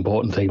most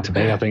important thing to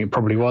me. I think it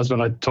probably was when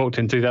I talked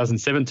in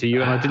 2007 to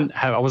you, and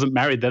I wasn't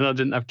married then, I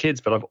didn't have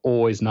kids, but I've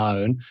always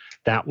known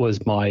that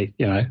was my,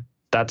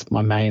 that's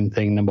my main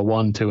thing, number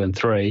 1, 2, and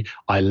 3.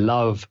 I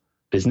love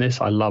business.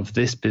 I love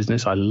this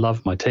business. I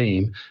love my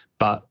team,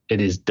 but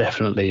it is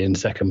definitely in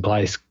second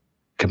place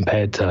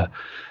compared to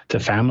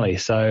family.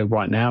 So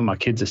right now, my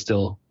kids are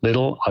still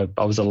little.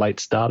 I was a late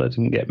starter,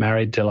 didn't get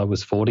married till I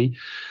was 40.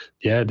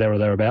 Yeah, there or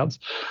thereabouts.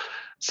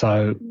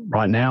 So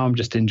right now, I'm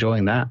just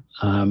enjoying that.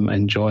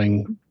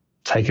 Enjoying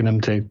taking them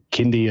to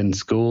kindy and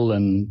school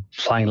and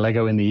playing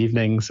Lego in the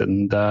evenings.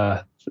 And,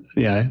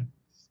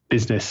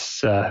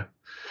 business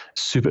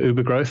super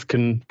uber growth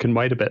can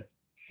wait a bit.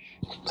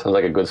 Sounds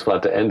like a good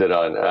spot to end it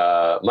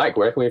on. Mike,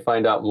 where can we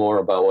find out more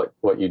about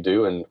what you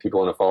do and people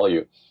want to follow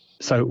you?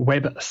 So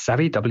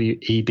WebSavvy,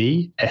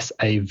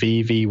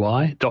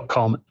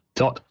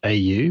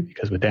 websavvy.com.au,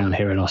 because we're down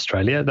here in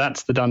Australia.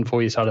 That's the done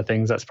for you side of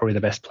things. That's probably the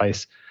best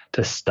place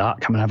to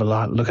start. Come and have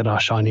a look at our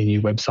shiny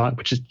new website,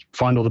 which is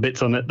find all the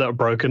bits on it that are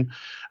broken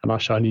and our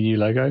shiny new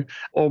logo.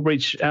 Or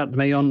reach out to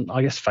me on,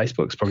 I guess,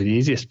 Facebook's probably the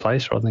easiest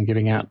place rather than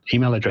giving out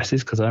email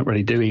addresses because I don't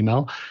really do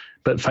email,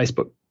 but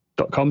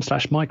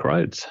Facebook.com/Mike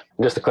Rhodes.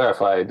 Just to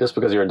clarify, just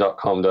because you're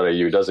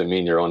 .com.au doesn't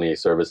mean you're only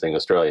servicing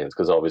Australians,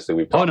 because obviously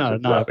we've talked no,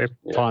 we have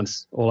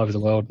clients all over the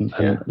world and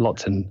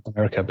lots in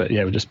America, but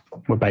yeah,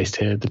 we're based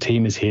here. The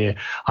team is here.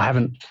 I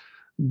haven't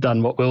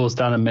done what Will's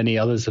done and many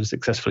others have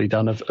successfully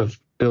done of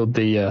build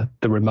the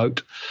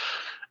remote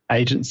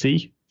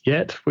agency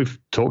yet. We've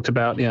talked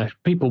about,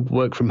 people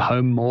work from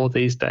home more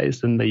these days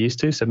than they used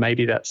to. So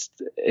maybe that's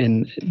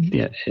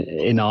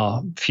in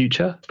our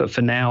future. But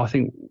for now, I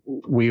think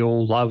we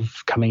all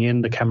love coming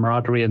in, the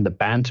camaraderie and the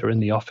banter in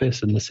the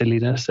office and the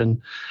silliness and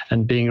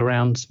being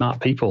around smart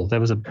people. There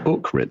was a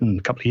book written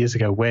a couple of years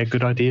ago, Where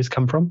Good Ideas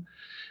Come From.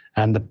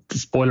 And the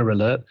spoiler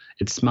alert,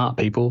 it's smart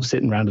people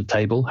sitting around a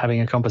table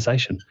having a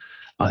conversation.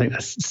 I think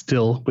that's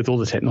still, with all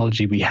the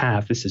technology we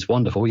have, this is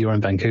wonderful. You're in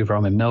Vancouver,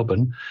 I'm in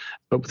Melbourne.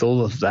 But with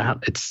all of that,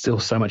 it's still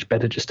so much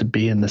better just to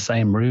be in the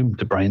same room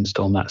to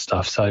brainstorm that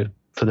stuff. So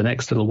for the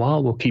next little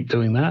while, we'll keep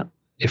doing that.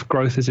 If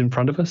growth is in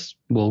front of us,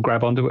 we'll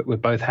grab onto it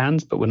with both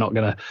hands, but we're not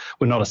a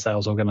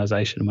sales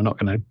organization. We're not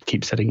going to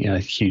keep setting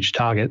huge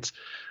targets.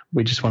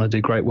 We just want to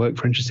do great work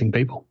for interesting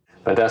people.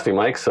 Fantastic,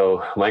 Mike.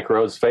 So Mike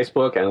Rhodes,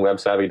 Facebook and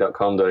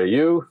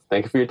websavvy.com.au.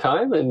 Thank you for your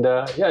time. And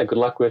good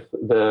luck with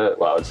I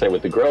would say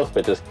with the growth,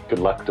 but just good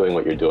luck doing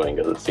what you're doing,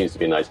 because it seems to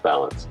be a nice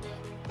balance.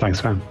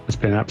 Thanks, man. It's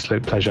been an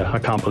absolute pleasure. I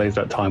can't believe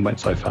that time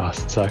went so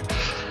fast. So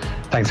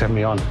thanks for having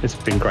me on. It's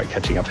been great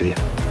catching up with you.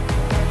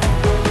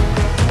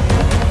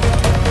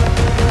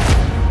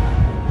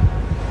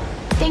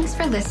 Thanks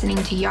for listening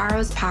to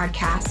Yarrow's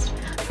podcast.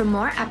 For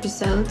more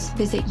episodes,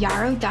 visit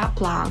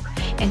yarrow.blog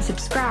and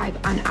subscribe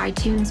on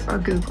iTunes or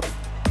Google.